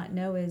may not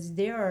know is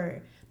there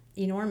are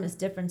enormous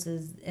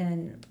differences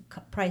in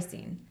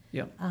pricing.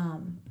 Yeah.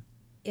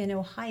 In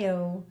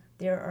Ohio,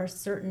 there are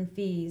certain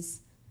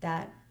fees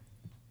that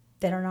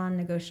are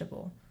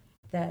non-negotiable.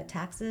 The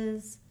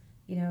taxes,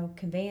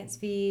 conveyance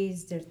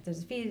fees.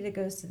 There's a fee that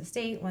goes to the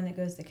state, one that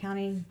goes to the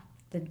county.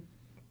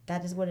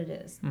 That is what it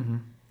is. Mm-hmm.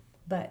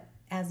 But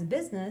as a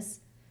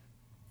business,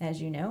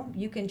 as you know,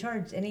 you can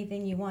charge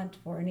anything you want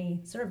for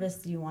any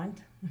service you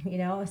want,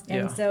 and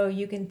Yeah. so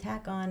you can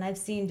tack on. I've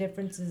seen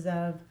differences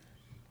of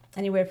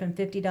anywhere from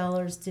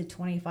 $50 to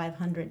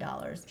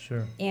 $2,500.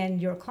 Sure.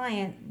 And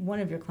one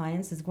of your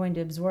clients is going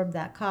to absorb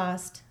that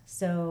cost.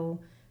 So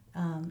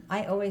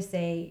I always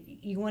say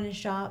you want to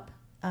shop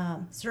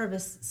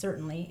service,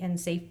 certainly, and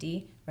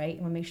safety, right?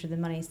 You want to make sure the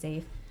money's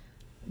safe,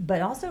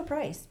 but also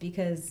price,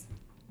 because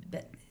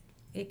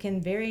it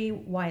can vary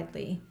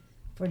widely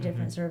for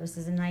different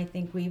services. And I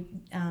think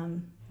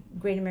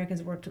Great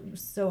Americans worked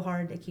so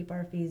hard to keep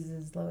our fees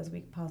as low as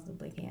we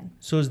possibly can.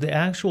 So is the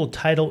actual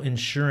title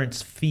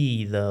insurance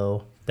fee,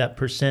 though, that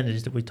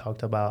percentage that we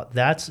talked about,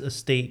 that's a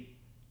state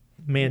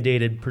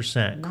mandated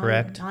percent,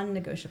 correct?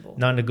 Non-negotiable.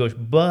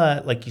 Non-negotiable.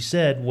 But like you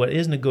said, what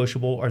is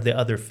negotiable are the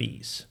other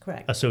fees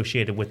Correct.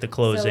 associated with the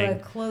closing. So a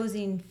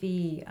closing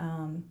fee,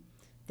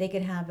 they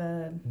could have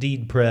a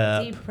Deed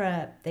prep, deed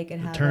prep. They could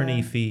have attorney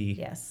a, fee.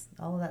 Yes,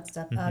 all of that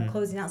stuff. Mhm.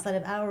 Closing outside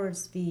of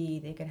hours fee.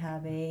 They could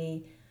have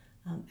a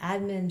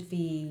admin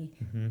fee.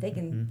 They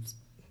can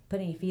put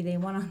any fee they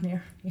want on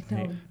there.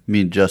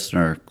 Me and Justin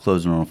are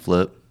closing on a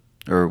flip,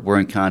 or we're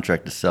in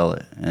contract to sell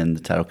it, and the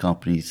title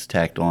company's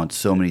tacked on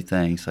so many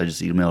things. I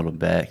just emailed them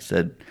back,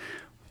 said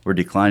we're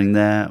declining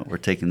that, we're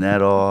taking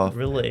that off.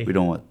 Really? We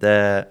don't want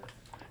that.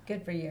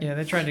 Good for you. Yeah,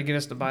 they tried to get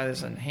us to buy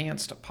this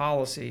enhanced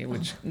policy,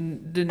 which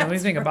didn't know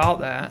anything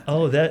about that.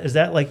 Oh, is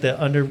that like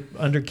the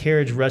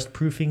undercarriage rust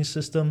proofing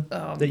system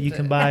that you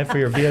can buy for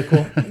your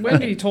vehicle?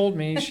 Wendy told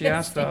me, she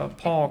asked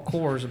Paul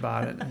Kors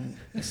about it, and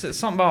it said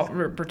something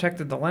about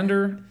protected the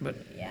lender, but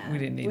we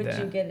didn't need that.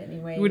 Would you get it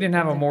anyway? We didn't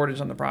have a mortgage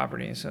on the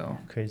property, so.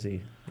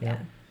 Crazy. Yeah.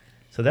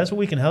 So that's what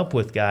we can help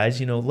with, guys.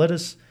 Let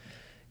us,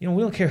 we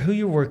don't care who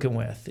you're working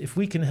with. If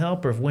we can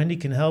help, or if Wendy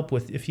can help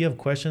with, if you have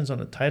questions on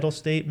a title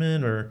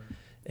statement, or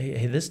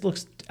hey, this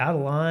looks out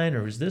of line,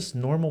 or is this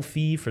normal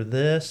fee for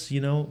this?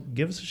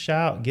 Give us a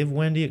shout. Give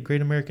Wendy at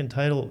Great American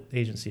Title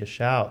Agency a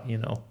shout.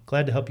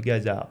 Glad to help you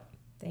guys out.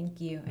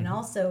 Thank you. And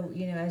also,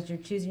 as you're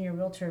choosing your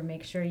realtor,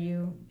 make sure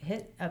you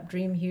hit up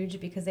Dream Huge,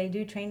 because they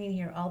do training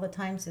here all the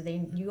time. So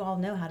you all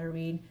know how to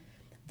read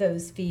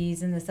those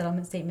fees and the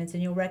settlement statements,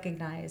 and you'll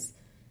recognize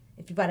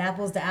if you bought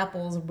apples to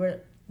apples,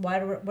 what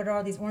are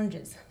all these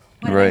oranges?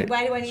 Why do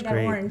I need that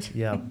orange?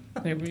 Yeah.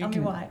 You Tell me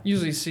can why.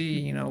 usually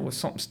see, if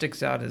something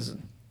sticks out as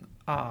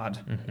odd,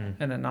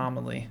 an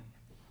anomaly.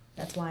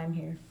 That's why I'm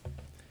here.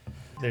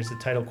 There's the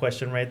title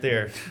question right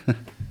there.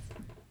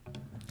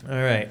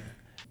 All right.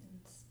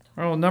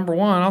 Well, number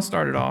one, I'll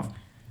start it off.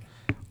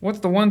 What's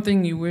the one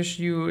thing you wish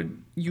you'd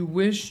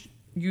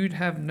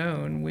have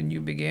known when you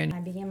began?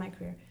 I began my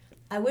career.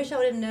 I wish I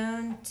would have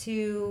known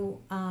to.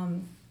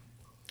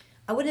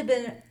 I would have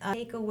been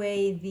take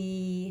away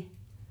the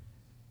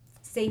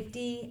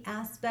safety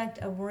aspect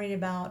of worrying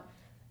about.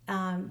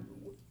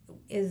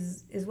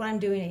 Is what I'm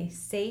doing a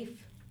safe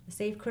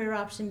career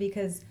option?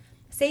 Because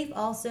safe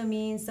also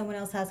means someone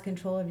else has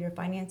control of your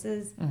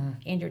finances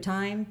and your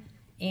time,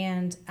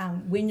 and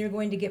when you're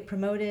going to get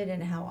promoted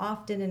and how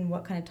often and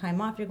what kind of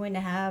time off you're going to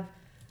have.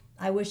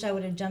 I wish I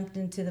would have jumped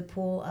into the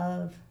pool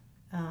of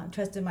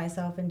trusted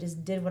myself and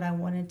just did what I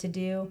wanted to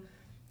do,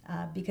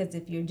 because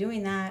if you're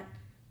doing that,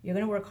 you're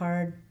going to work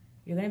hard,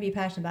 you're going to be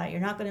passionate about it, you're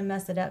not going to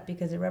mess it up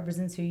because it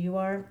represents who you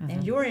are,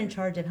 and you're in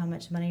charge of how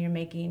much money you're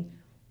making.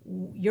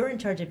 You're in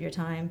charge of your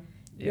time.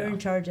 You're in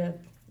charge of,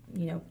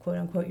 quote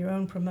unquote, your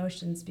own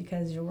promotions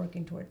because you're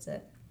working towards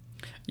it.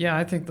 Yeah,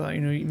 I think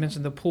you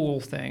mentioned the pool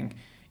thing.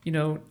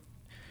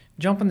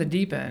 Jump in the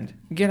deep end.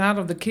 Get out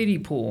of the kiddie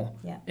pool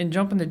and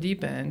jump in the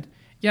deep end.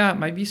 Yeah, it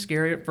might be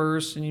scary at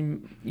first,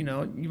 and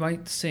you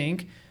might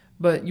sink,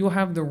 but you'll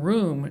have the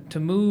room to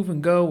move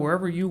and go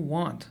wherever you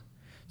want.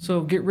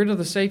 So get rid of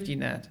the safety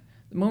net.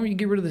 The moment you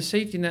get rid of the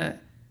safety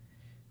net,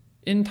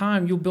 in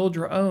time you'll build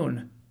your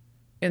own.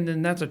 And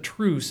then that's a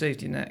true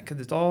safety net because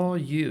it's all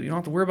you. You don't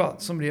have to worry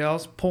about somebody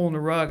else pulling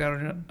the rug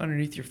out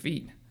underneath your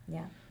feet.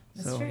 Yeah,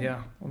 that's true.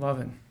 Yeah, I love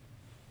it.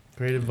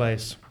 Great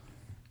advice.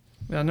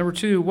 Now, number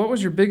two, what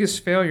was your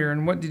biggest failure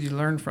and what did you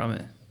learn from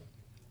it?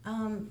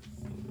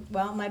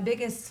 Well, my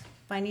biggest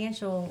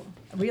financial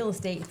real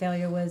estate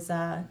failure was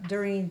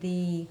during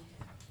the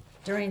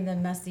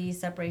messy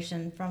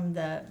separation from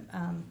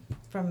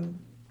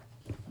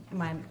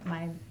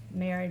my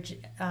marriage.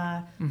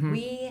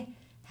 We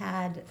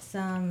had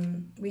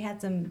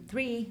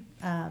three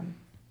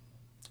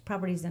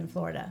properties in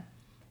Florida,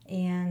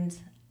 and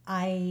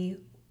I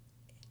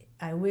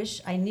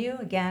wish I knew.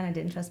 Again, I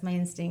didn't trust my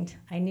instinct.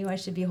 I knew I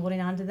should be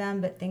holding on to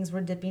them, but things were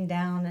dipping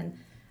down, and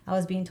I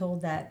was being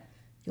told that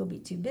you'll be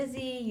too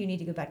busy, you need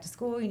to go back to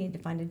school, you need to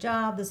find a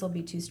job, this will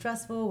be too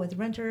stressful with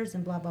renters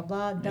and blah blah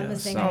blah.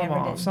 Dumbest thing I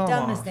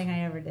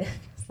ever did.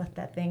 Just let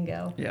that thing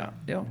go. Yeah,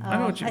 I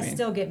know what you mean. I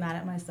still get mad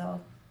at myself.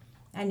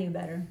 I knew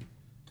better.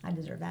 I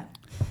deserve that.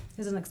 It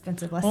was an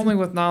expensive lesson. Only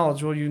with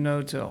knowledge will you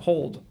know to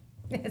hold.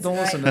 Don't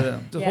listen to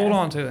them. Just hold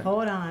on to it.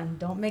 Hold on.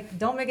 Don't make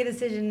a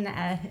decision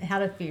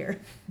out of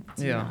fear.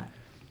 Yeah. I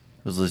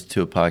was listening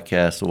to a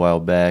podcast a while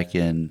back,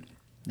 and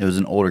it was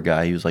an older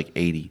guy. He was like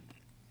 80.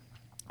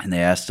 And they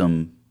asked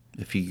him,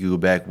 if he could go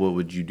back, what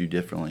would you do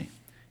differently?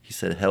 He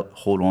said,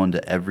 hold on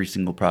to every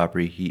single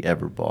property he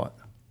ever bought.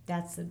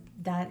 That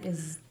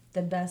is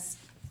the best.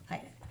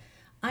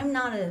 I'm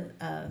not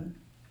a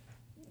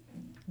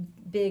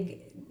big,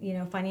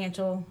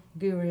 financial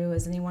guru,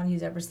 as anyone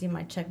who's ever seen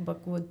my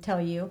checkbook would tell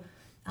you.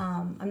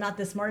 I'm not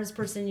the smartest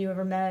person you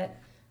ever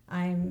met.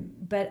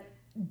 But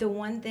the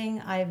one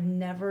thing I've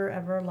never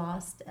ever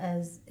lost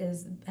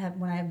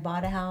when I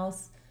bought a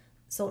house.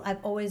 So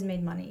I've always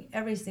made money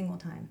every single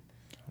time,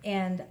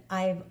 and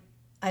I've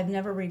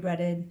never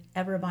regretted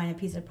ever buying a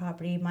piece of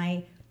property.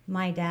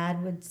 My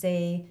dad would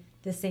say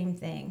the same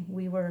thing.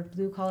 We were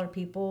blue collar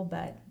people,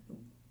 but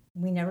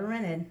we never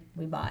rented.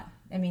 We bought.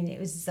 I mean, it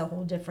was just a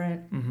whole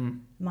different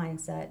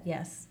mindset.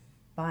 Yes,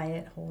 buy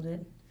it, hold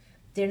it.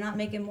 They're not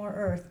making more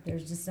earth.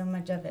 There's just so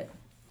much of it.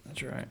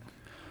 That's right.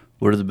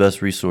 What are the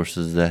best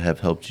resources that have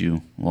helped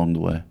you along the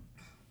way?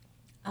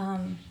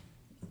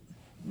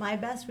 My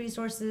best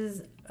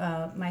resources,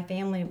 my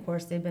family, of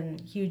course, they've been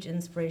huge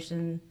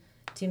inspiration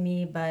to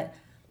me. But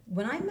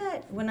when I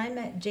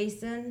met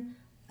Jason,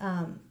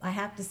 I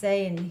have to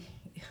say, and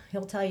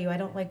he'll tell you, I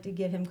don't like to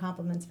give him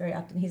compliments very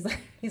often.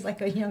 He's like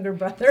a younger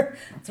brother,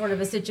 sort of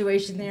a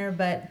situation there.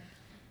 But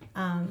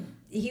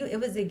it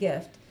was a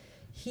gift.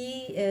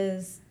 He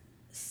is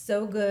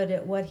so good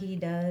at what he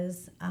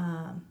does.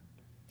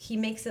 he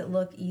makes it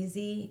look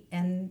easy,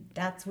 and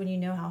that's when you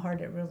know how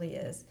hard it really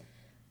is.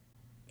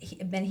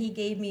 He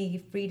gave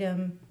me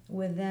freedom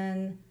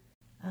within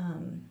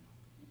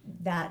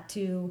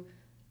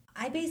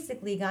I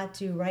basically got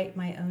to write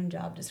my own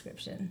job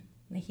description.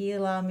 He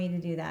allowed me to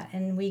do that.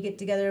 And we get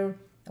together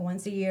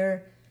once a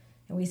year,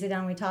 and we sit down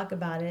and we talk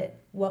about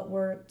it. What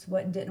worked,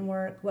 what didn't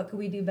work, what could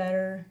we do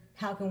better,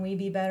 how can we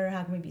be better,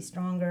 how can we be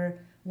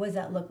stronger, what does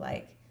that look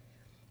like?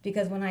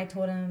 Because when I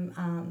told him,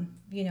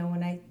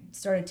 when I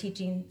started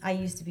teaching, I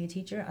used to be a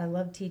teacher. I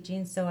love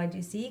teaching, so I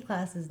do CE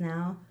classes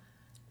now.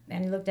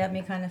 And he looked at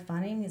me kind of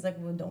funny, and he's like,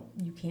 well,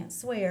 you can't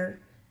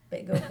swear,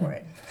 but go for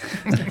it.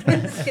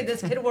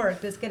 This could work.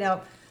 This could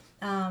help.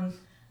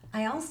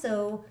 I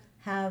also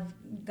have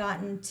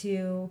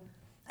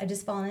I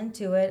just fallen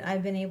into it.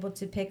 I've been able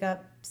to pick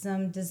up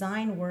some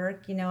design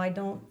work.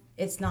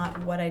 It's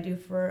not what I do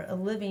for a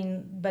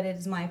living, but it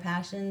is my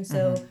passion.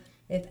 So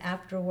if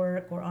after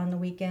work or on the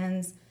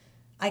weekends,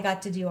 I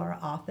got to do our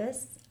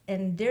office.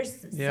 And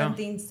there's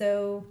something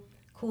so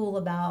cool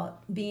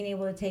about being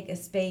able to take a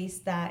space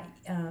that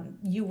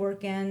you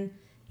work in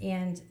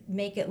and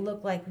make it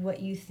look like what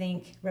you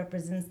think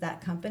represents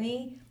that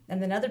company.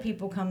 And then other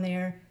people come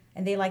there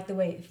and they like the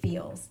way it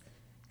feels.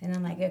 And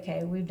I'm like,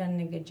 okay, we've done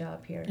a good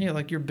job here. Yeah,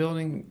 like you're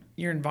building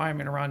your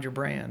environment around your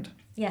brand.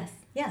 Yes.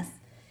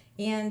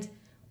 And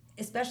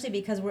especially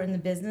because we're in the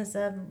business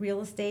of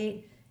real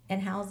estate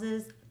and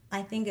houses,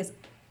 I think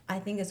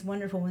it's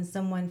wonderful when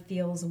someone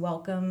feels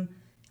welcome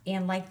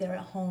and like they're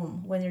at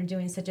home when they're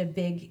doing such a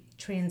big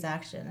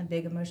transaction, a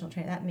big emotional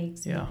transaction. That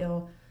makes me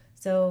feel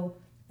so.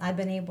 I've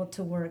been able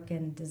to work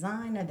in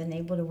design. I've been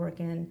able to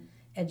work in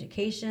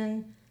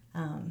education.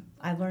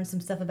 I've learned some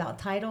stuff about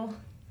title.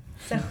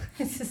 So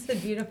it's just a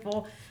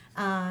beautiful.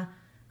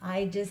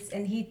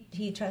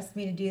 He trusts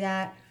me to do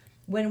that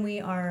when we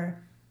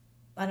are.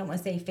 I don't want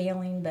to say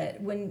failing, but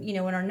when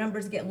our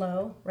numbers get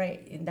low,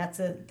 right? And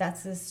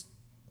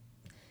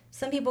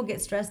some people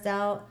get stressed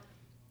out.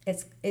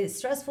 It's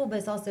stressful, but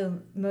it's also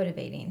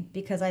motivating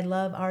because I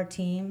love our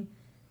team,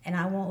 and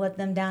I won't let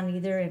them down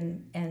either.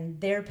 And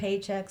their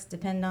paychecks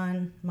depend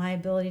on my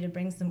ability to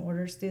bring some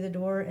orders through the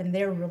door, and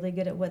they're really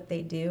good at what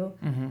they do.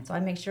 Mm-hmm. So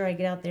I make sure I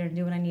get out there and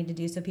do what I need to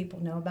do so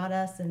people know about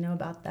us and know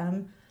about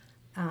them.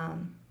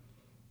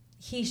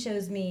 He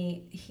shows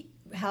me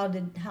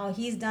how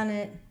he's done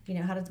it.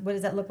 What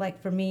does that look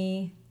like for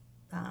me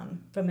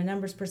from a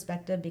numbers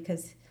perspective?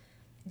 Because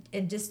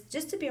it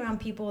just to be around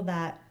people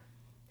that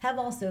have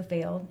also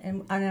failed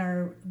and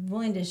are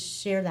willing to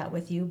share that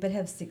with you, but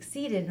have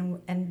succeeded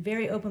and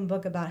very open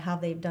book about how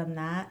they've done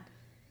that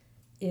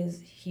is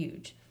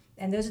huge.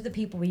 And those are the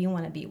people you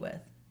want to be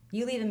with.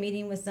 You leave a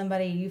meeting with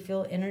somebody, you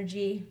feel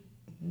energy,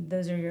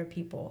 those are your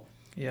people.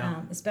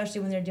 Yeah. Especially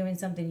when they're doing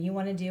something you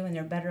want to do and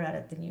they're better at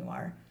it than you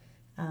are.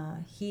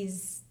 He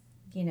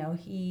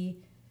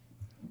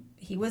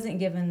wasn't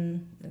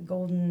given the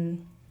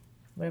golden,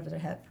 whatever the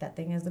heck that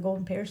thing is, the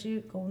golden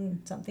parachute,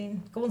 golden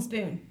spoon.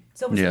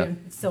 Silver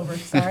spoon. It's silver,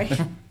 sorry.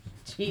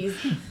 Jeez.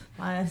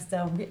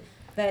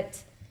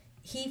 But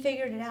he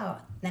figured it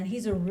out. And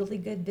he's a really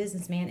good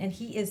businessman. And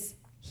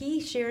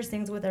he shares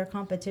things with our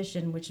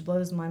competition, which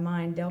blows my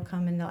mind. They'll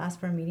come and they'll ask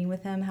for a meeting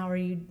with him. How are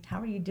you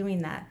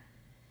doing that?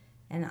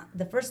 And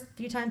the first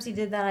few times he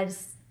did that, I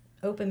just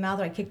open mouth,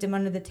 or I kicked him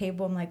under the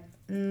table. I'm like,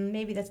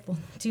 maybe that's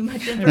too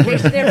much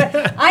information there,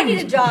 but I need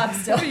a job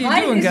still. What are you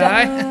doing,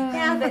 guy?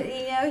 Yeah, but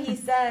he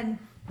said,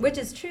 which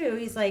is true.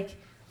 He's like,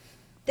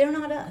 they're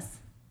not us.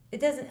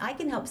 I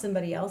can help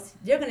somebody else.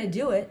 They're going to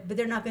do it, but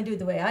they're not going to do it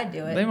the way I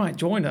do it. They might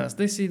join us.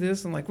 They see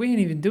this and like, we ain't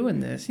even doing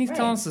this. He's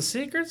telling us the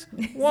secrets?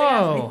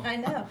 Whoa. I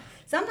know.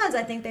 Sometimes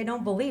I think they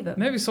don't believe him.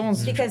 Maybe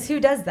someone's... Because who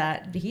does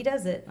that? He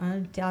does it.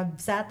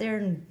 I've sat there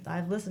and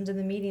I've listened to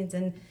the meetings,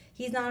 and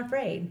he's not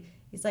afraid.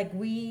 He's like,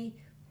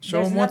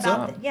 show them what's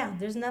up.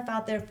 There's enough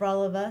out there for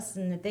all of us,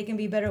 and if they can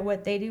be better at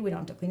what they do, we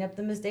don't have to clean up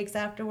the mistakes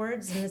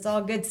afterwards, and it's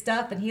all good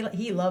stuff. And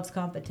he loves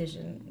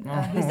competition.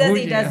 He says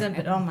he doesn't,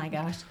 but oh my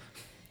gosh.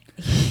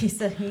 He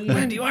said,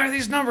 Wendy, why are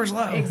these numbers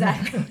low?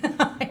 Exactly.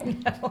 I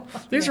know.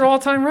 These are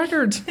all-time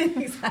records.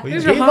 Exactly.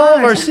 We gave all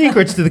of our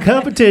secrets to the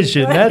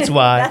competition. Right. That's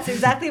why. That's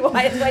exactly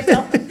why. That's why I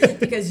tell him,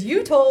 because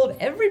you told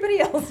everybody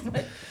else.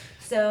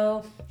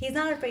 So he's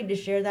not afraid to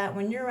share that.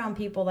 When you're around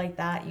people like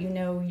that,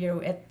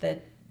 you're at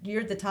the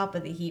top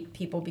of the heap,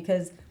 people,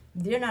 because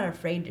they're not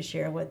afraid to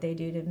share what they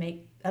do to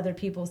make other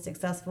people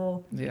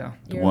successful. Yeah,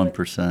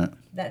 1%.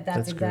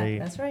 That's great.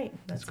 That's right.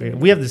 That's great.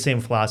 We have the same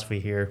philosophy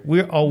here.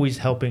 We're always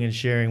helping and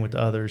sharing with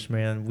others,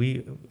 man.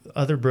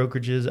 Other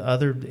brokerages,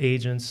 other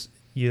agents,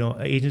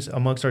 agents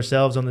amongst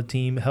ourselves on the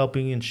team,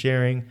 helping and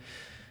sharing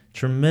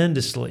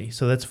tremendously.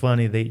 So that's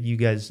funny that you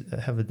guys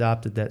have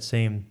adopted that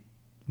same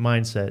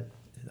mindset,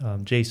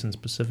 Jason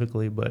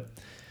specifically, but.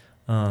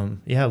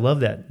 I love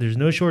that. There's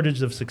no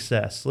shortage of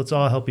success. Let's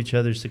all help each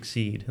other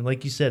succeed. And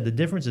like you said, the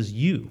difference is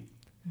you.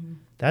 Mm-hmm.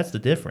 That's the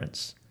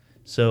difference.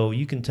 So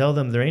you can tell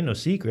them there ain't no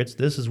secrets.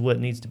 This is what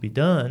needs to be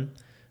done,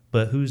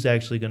 but who's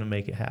actually going to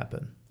make it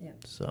happen? Yeah.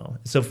 So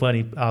it's so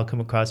funny. I'll come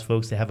across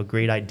folks that have a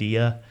great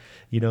idea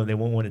They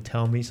won't want to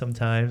tell me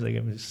sometimes. Like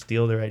I'm going to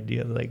steal their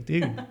idea. They're like,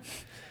 dude,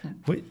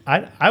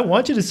 I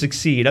want you to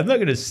succeed. I'm not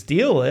going to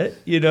steal it.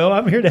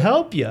 I'm here to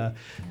help you.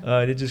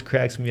 It just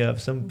cracks me up.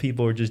 Some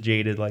people are just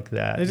jaded like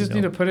that. They just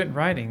need to put it in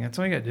writing. That's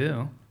all you got to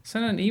do.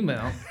 Send an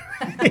email.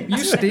 You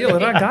steal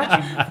it. I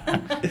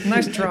got you.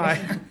 Nice try.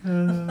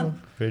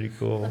 Pretty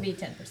cool. It'll be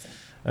 10%.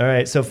 All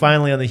right. So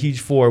finally on the huge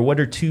four, what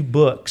are 2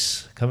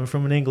 books, coming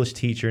from an English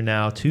teacher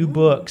now, 2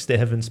 books that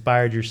have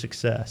inspired your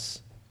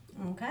success?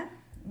 Okay.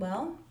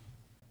 Well,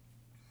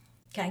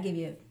 can I give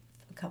you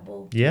a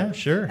couple? Yeah,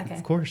 sure. Okay.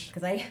 Of course.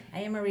 Because I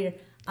am a reader.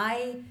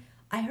 I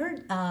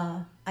heard,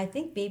 I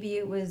think maybe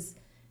it was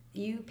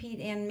you, Pete,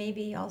 and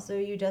maybe also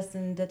you,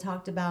 Justin, that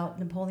talked about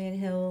Napoleon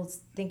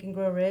Hill's Think and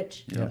Grow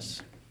Rich.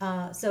 Yes.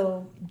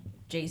 So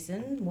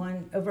Jason,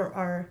 over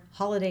our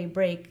holiday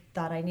break,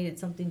 thought I needed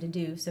something to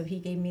do, so he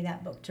gave me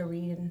that book to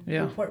read and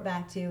report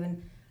back to.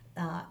 And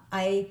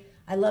I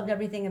loved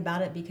everything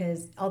about it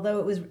because although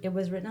it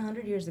was written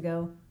 100 years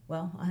ago,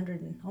 well,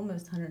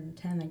 almost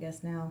 110, I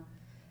guess now,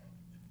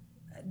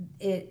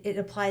 it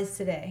applies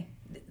today,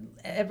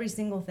 every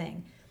single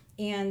thing.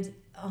 And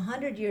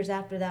 100 years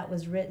after that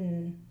was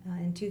written,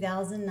 in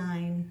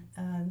 2009,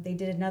 they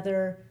did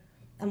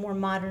a more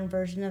modern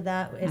version of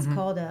that. It's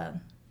called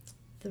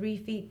 3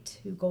 Feet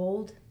to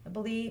Gold, I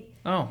believe.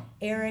 Oh.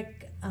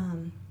 Eric.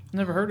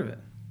 Never heard of it.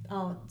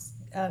 Oh,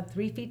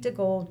 3 Feet to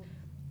Gold.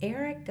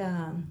 Eric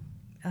and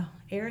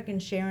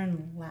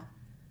Sharon.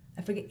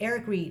 I forget.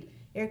 Eric Reed.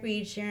 Eric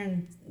Reed,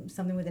 Sharon,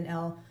 something with an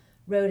L,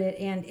 wrote it,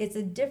 and it's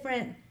a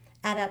different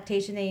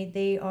adaptation.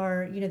 They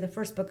are, the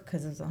first book,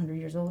 because it's 100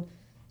 years old,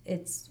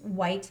 it's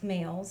white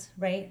males,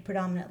 right,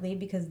 predominantly,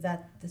 because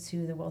that's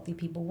who the wealthy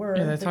people were.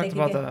 Yeah, they talked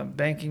about the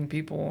banking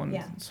people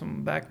and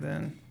some back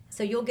then.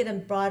 So you'll get a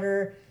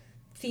broader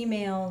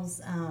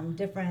females,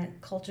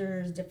 different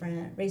cultures,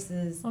 different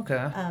races.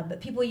 Okay.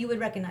 But people you would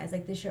recognize,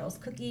 like the Cheryl's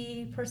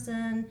Cookie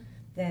person,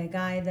 the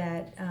guy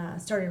that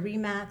started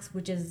Remax,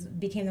 which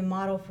became the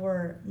model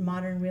for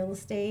modern real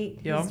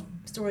estate. Yeah. His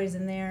stories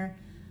in there.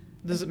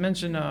 Does it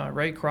mention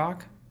Ray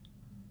Kroc?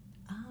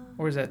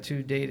 Or is that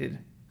too dated?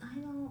 I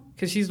don't.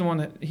 Because he's the one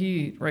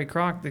Ray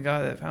Kroc, the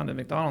guy that founded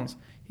McDonald's,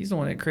 he's the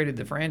one that created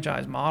the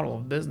franchise model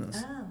of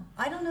business. Oh,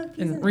 I don't know if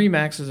he's And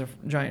Remax is a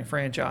giant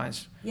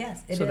franchise.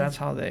 Yes, it is. So that's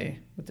how they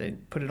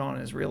put it on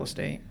as real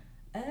estate.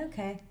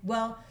 Okay.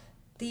 Well,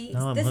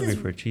 Now I'm hungry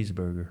for a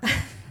cheeseburger.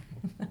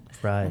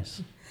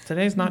 Fries.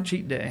 Today's not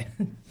cheat day.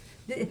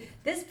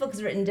 This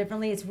book's written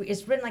differently.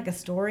 It's written like a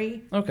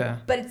story. Okay.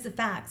 But it's the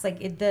facts.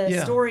 Like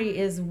the story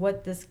is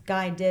what this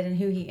guy did and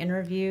who he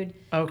interviewed.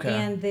 Okay.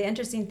 And the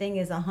interesting thing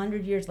is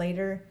 100 years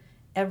later,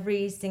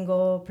 every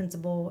single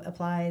principle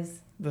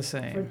applies The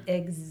same.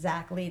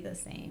 exactly the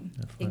same.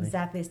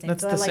 Exactly the same.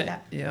 That's so the I like same.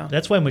 that. Yeah.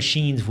 That's why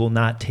machines will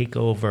not take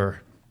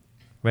over,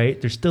 right?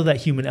 There's still that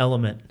human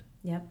element.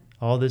 Yep.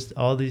 All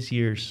these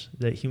years,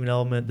 that human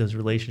element, those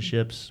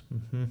relationships.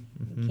 You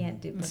can't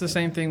do It's the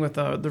same thing with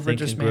the Think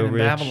richest and man Grow in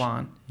Rich.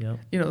 Babylon. Yep.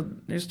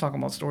 They're just talking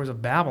about stories of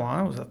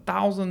Babylon. It was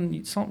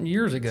 1,000-something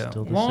years ago.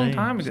 Still the Long same.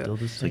 time ago. Still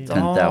the It's same.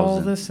 all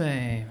 10,000. the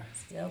same.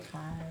 Still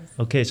applies.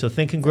 Okay, so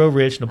Think and Grow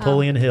Rich,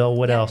 Napoleon Hill.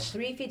 What Yeah, else?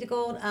 3 Feet to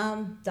Gold.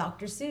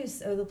 Dr.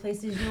 Seuss. Oh, the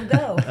places you'll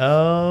go.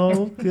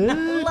 Oh, good.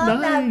 I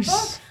love Nice.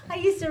 that book. I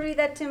used to read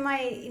that to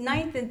my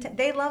 9th and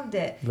they loved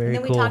it. Very and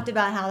then cool. we talked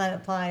about how that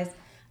applies.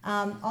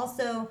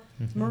 Also,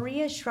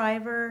 Maria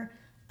Shriver,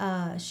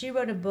 she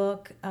wrote a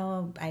book,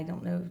 I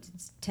don't know,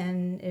 it's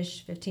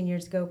 10-ish, 15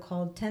 years ago,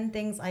 called 10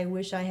 Things I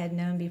Wish I Had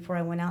Known Before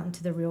I Went Out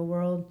into the Real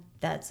World.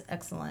 That's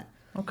excellent.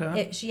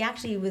 Okay. She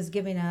actually was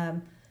giving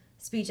a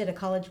speech at a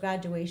college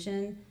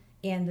graduation,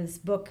 and this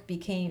book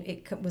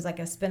was like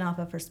a spin-off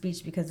of her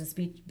speech because the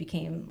speech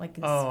became like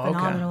this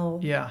phenomenal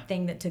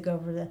thing that took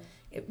over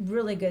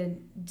really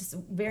good, just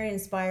very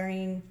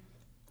inspiring,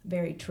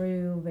 very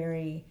true,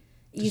 very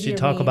easy Did she to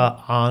talk read.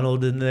 about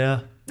Arnold in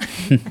there?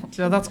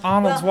 So that's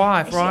Arnold's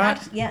wife, she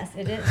right? yes,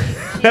 it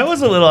is. That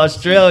was a little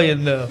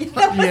Australian, though.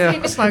 Yeah,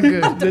 it's not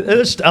good. It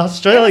was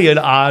Australian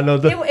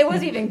Arnold. It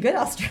wasn't even good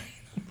Australian.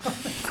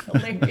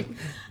 Hilarious.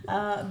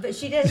 But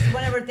she did.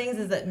 One of her things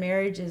is that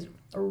marriage is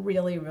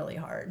really, really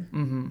hard.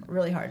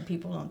 Really hard.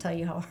 People don't tell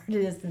you how hard it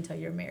is until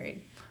you're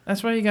married.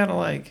 That's why you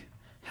gotta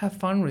have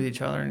fun with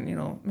each other,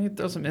 and maybe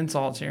throw some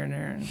insults here and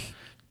there, and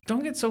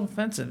don't get so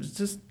offensive.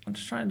 I'm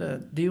just trying to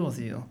deal with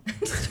you.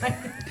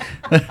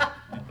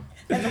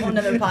 That's a whole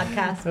nother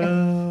podcast.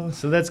 Oh,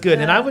 so that's good.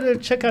 And I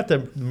would check out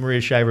the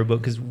Maria Shriver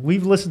book because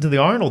we've listened to the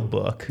Arnold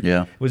book.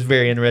 Yeah. It was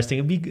very interesting.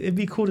 It'd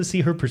be cool to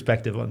see her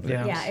perspective on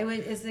things. Yeah.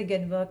 It's a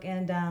good book.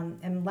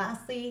 And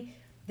lastly,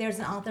 there's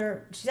an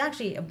author. She's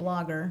actually a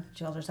blogger.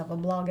 She calls herself a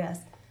bloggess,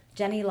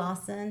 Jenny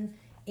Lawson,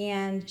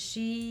 and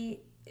she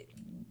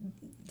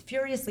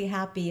Furiously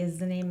Happy is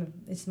the name of.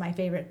 It's my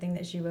favorite thing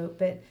that she wrote,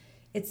 but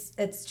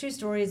it's true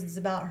stories. It's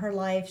about her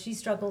life. She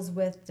struggles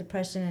with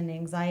depression and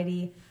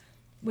anxiety,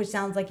 which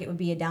sounds like it would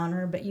be a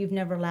downer, but you've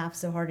never laughed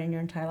so hard in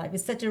your entire life.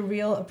 It's such a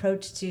real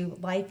approach to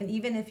life, and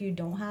even if you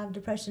don't have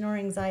depression or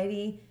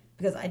anxiety,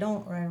 because I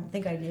don't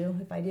think I do.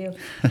 If I do,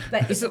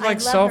 but Is it I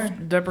like love her.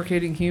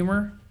 self-deprecating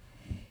humor?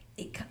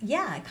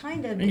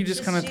 Kind of. You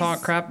just kind of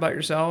talk crap about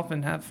yourself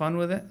and have fun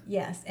with it.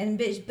 Yes,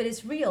 but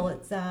it's real.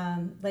 It's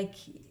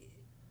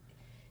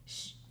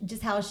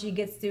just how she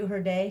gets through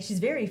her day. She's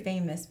very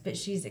famous, but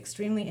she's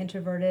extremely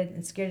introverted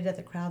and scared to death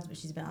of crowds. But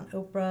she's been on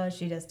Oprah.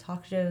 She does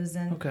talk shows,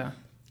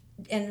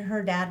 and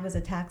her dad was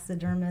a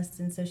taxidermist,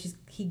 and so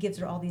he gives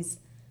her all these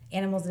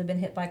animals that have been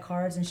hit by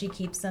cars, and she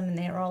keeps them, and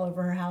they're all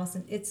over her house.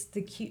 And it's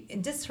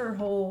just her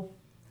whole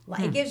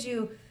life. It gives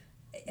you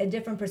a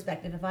different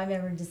perspective. If I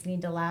ever just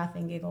need to laugh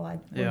and giggle, I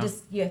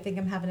think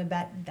I'm having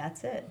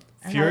that's it.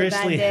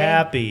 Furiously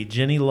Happy,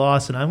 Jenny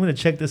Lawson. I'm going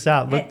to check this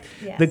out. Look,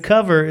 the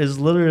cover is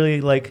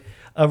literally like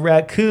a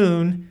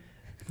raccoon.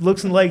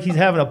 Looks like he's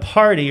having a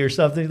party or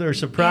something, or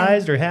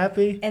surprised or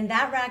happy. And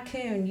that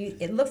raccoon,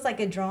 it looks like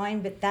a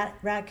drawing, but that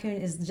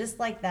raccoon is just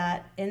like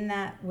that in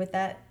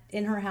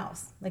her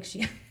house. Like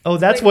she. Oh,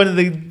 that's one of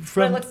the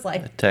from. What it looks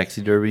like a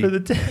taxidermy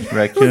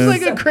raccoon.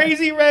 Looks like a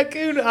crazy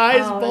raccoon,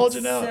 eyes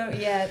bulging out. So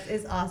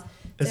it's awesome.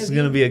 This is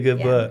going to be a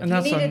good book. And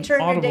you need to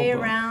turn your day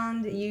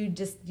around.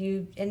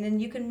 And then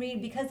you can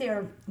read, because they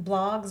are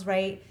blogs,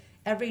 right?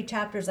 Every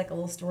chapter is like a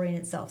little story in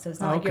itself. So it's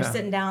not like you're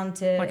sitting down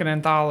to... Like an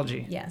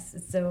anthology. Yes.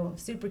 It's so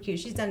super cute.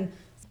 She's done...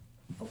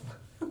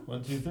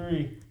 1, 2,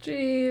 3.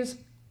 Jeez.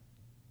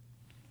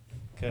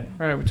 Okay.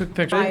 All right, we took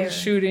pictures,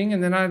 shooting,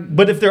 and then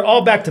But if they're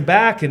all back to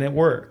back and it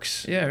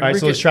works. Yeah. All right,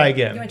 so let's try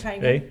again. You want to try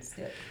again? Let's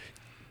do it.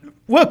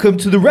 Welcome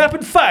to the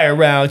rapid fire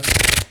round.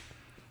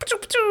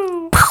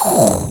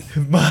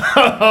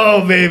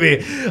 Oh,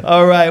 baby.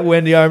 All right,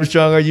 Wendy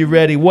Armstrong, are you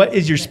ready? What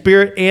is your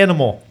spirit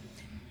animal?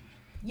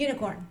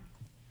 Unicorn.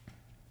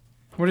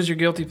 What is your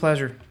guilty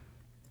pleasure?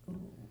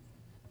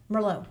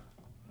 Merlot.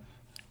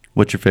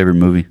 What's your favorite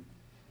movie?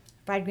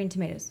 Fried green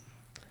tomatoes.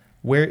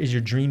 Where is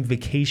your dream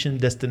vacation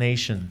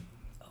destination?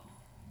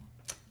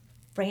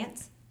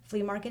 France.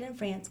 Flea market in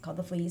France called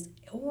the Fleas.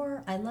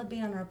 Or I love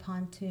being on our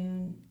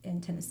pontoon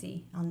in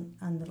Tennessee on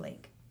the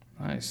lake.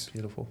 Nice.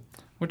 Beautiful.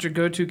 What's your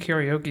go-to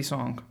karaoke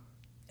song?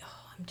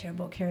 Oh, I'm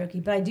terrible at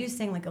karaoke, but I do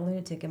sing like a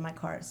lunatic in my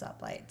car at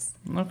stoplights.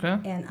 Okay.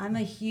 And I'm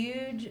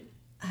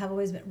I have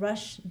always been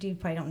Rush. You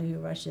probably don't know who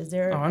Rush is.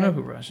 I know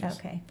who Rush is.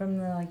 Okay, from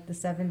the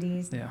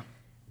 70s. Yeah.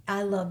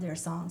 I love their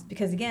songs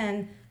because,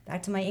 again,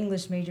 back to my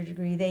English major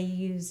degree,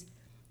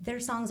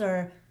 their songs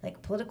are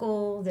like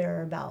political.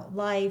 They're about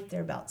life. They're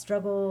about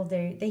struggle.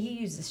 They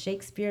use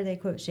Shakespeare. They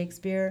quote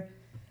Shakespeare.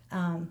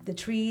 The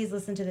trees.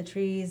 Listen to the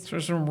trees. So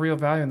there's some real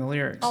value in the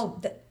lyrics.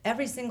 Oh,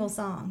 every single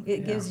song.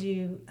 It gives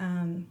you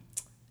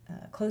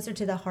closer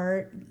to the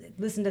heart.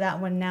 Listen to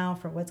that one now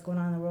for what's going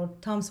on in the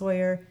world. Tom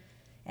Sawyer,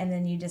 and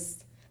then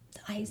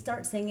I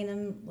start singing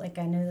them like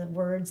I know the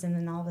words, and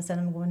then all of a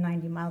sudden I'm going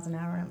 90 miles an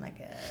hour, and I'm like,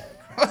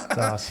 That's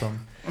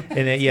awesome.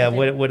 And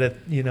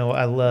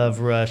I love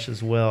Rush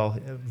as well.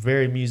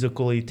 Very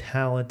musically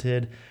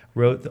talented.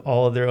 Wrote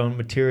all of their own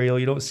material.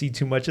 You don't see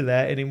too much of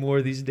that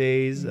anymore these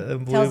days.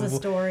 Tells a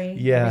story.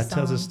 Yeah,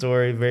 tells a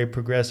story. Very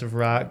progressive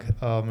rock.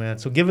 Oh man!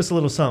 So give us a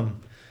little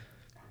something.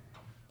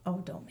 Oh,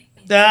 don't make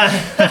me. All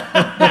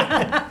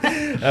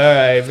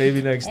right,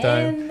 maybe next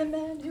time. And the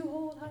man who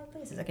hold high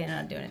places. Okay, I'm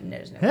not doing it.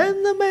 There's no.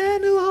 And the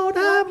man who hold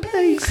high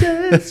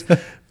places,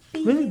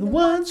 we're the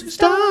ones who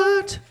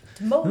start.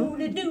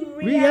 Molded new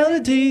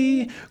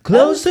reality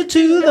closer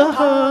to the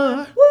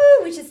heart.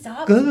 Woo! We should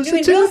stop doing real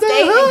estate and go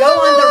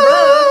on the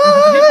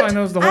road. Everybody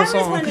knows the whole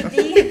song. I just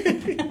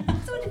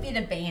want to be in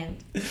a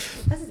band.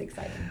 This is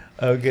exciting.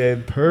 Okay,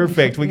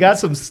 perfect. We got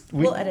some.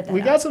 We'll edit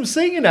that got some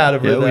singing out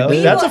of her though. we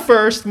That's a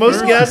first.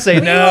 Most guests say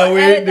no. We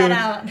edit that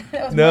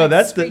out. No,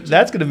 that's going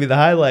to be the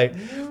highlight.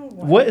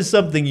 What is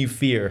something you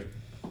fear?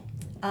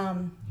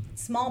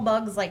 Small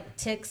bugs like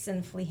ticks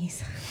and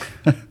fleas.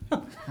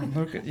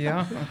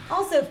 Yeah.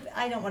 Also,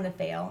 I don't want to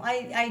fail.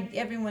 I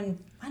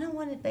don't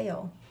want to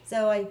fail.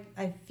 So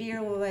I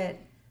fear what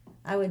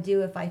I would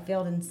do if I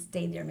failed and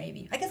stayed there.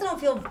 Maybe I guess I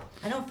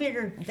don't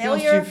fear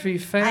failure. If you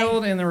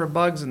failed and there were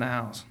bugs in the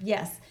house.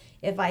 Yes,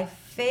 if I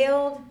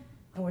failed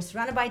and we're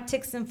surrounded by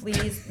ticks and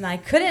fleas and I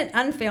couldn't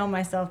unfail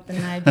myself,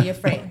 then I'd be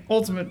afraid.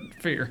 Ultimate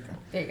fear.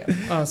 There you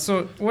go.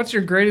 So, what's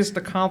your greatest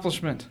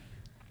accomplishment?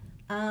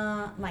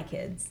 My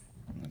kids.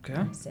 Okay.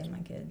 I'd say my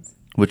kids.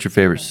 What's your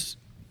favorite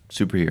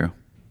superhero?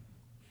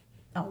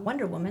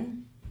 Wonder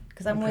Woman.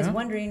 Because I'm always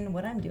wondering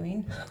what I'm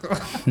doing. So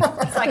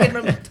I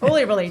can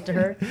totally relate to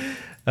her.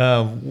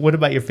 What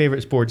about your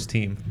favorite sports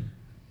team?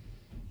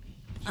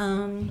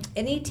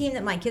 Any team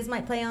that my kids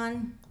might play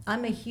on.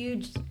 I'm a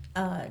huge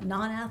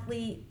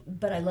non-athlete,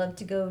 but I love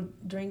to go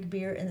drink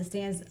beer in the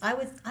stands.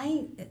 Everyone's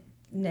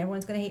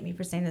going to hate me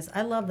for saying this.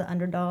 I love the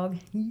underdog.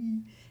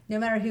 No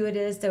matter who it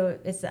is, so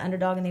it's the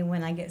underdog and they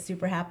win, I get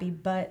super happy.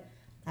 But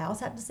I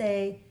also have to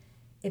say,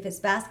 if it's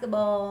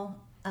basketball,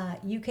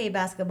 UK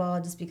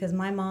basketball, just because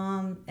my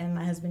mom and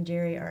my husband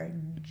Jerry are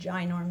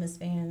ginormous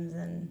fans,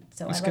 and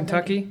so it's I love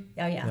Kentucky. Them.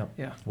 Oh yeah,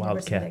 yeah,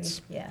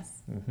 Wildcats.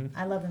 Yes,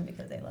 I love them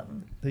because they love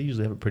them. They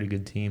usually have a pretty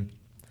good team.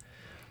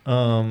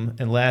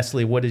 And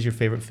lastly, what is your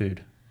favorite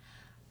food?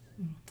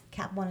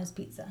 Cap Buono's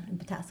Pizza in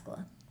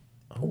Pataskala.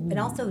 And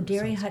also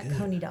Dairy Hut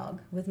Coney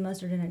dog with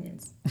mustard and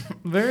onions.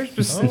 Very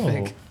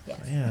specific.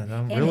 Yes. Man,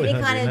 I'm And really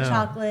any hungry kind of now.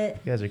 chocolate,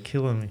 You guys are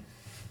killing me.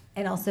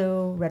 and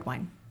also red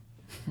wine.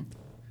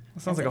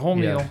 That sounds like a whole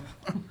Yeah.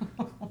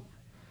 meal.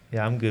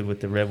 Yeah, I'm good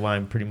with the red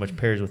wine. Pretty much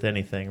pairs with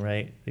anything,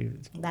 right?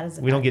 That is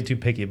a We don't fact. get too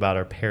picky about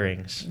our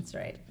pairings. That's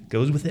right.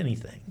 Goes with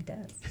anything. It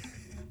does.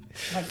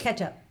 Like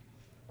ketchup.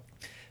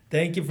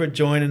 Thank you for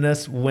joining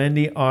us,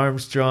 Wendy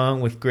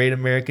Armstrong with Great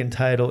American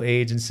Title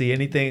Agency.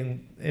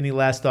 Any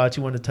last thoughts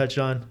you want to touch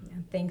on? Yeah,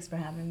 thanks for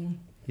having me.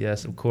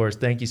 Yes, of course.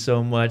 Thank you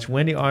so much.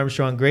 Wendy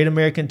Armstrong, Great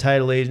American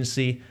Title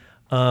Agency.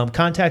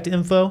 Contact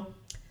info?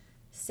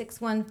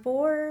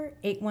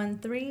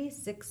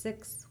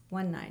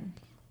 614-813-6619.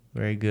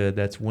 Very good.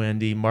 That's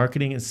Wendy,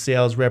 Marketing and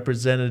Sales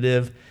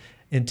Representative,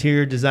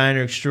 Interior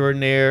Designer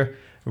Extraordinaire,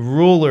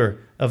 Ruler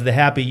of the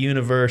Happy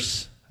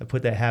Universe. I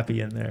put that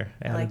happy in there.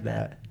 I like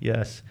that.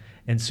 Yes.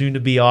 And soon to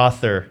be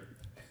author.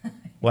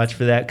 Watch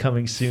for that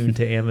coming soon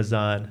to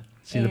Amazon.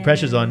 See, the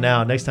pressure's on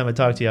now. Next time I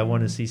talk to you, I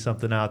want to see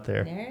something out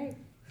there. All right.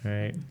 All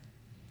right.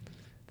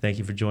 Thank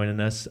you for joining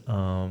us.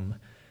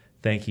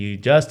 Thank you,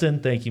 Justin.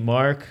 Thank you,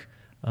 Mark.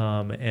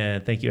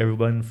 And thank you,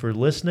 everyone, for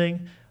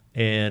listening.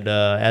 And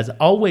as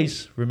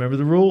always, remember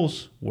the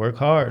rules. Work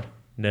hard,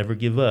 never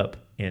give up,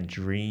 and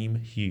dream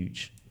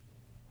huge.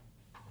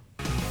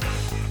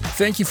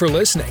 Thank you for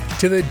listening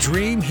to the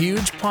Dream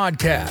Huge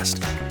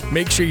podcast.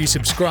 Make sure you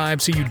subscribe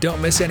so you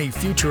don't miss any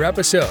future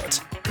episodes.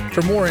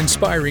 For more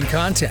inspiring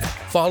content,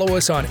 follow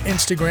us on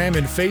Instagram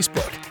and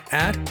Facebook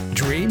at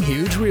Dream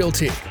Huge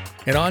Realty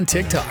and on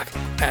TikTok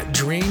at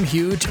Dream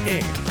Huge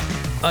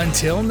Inc.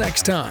 Until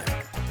next time.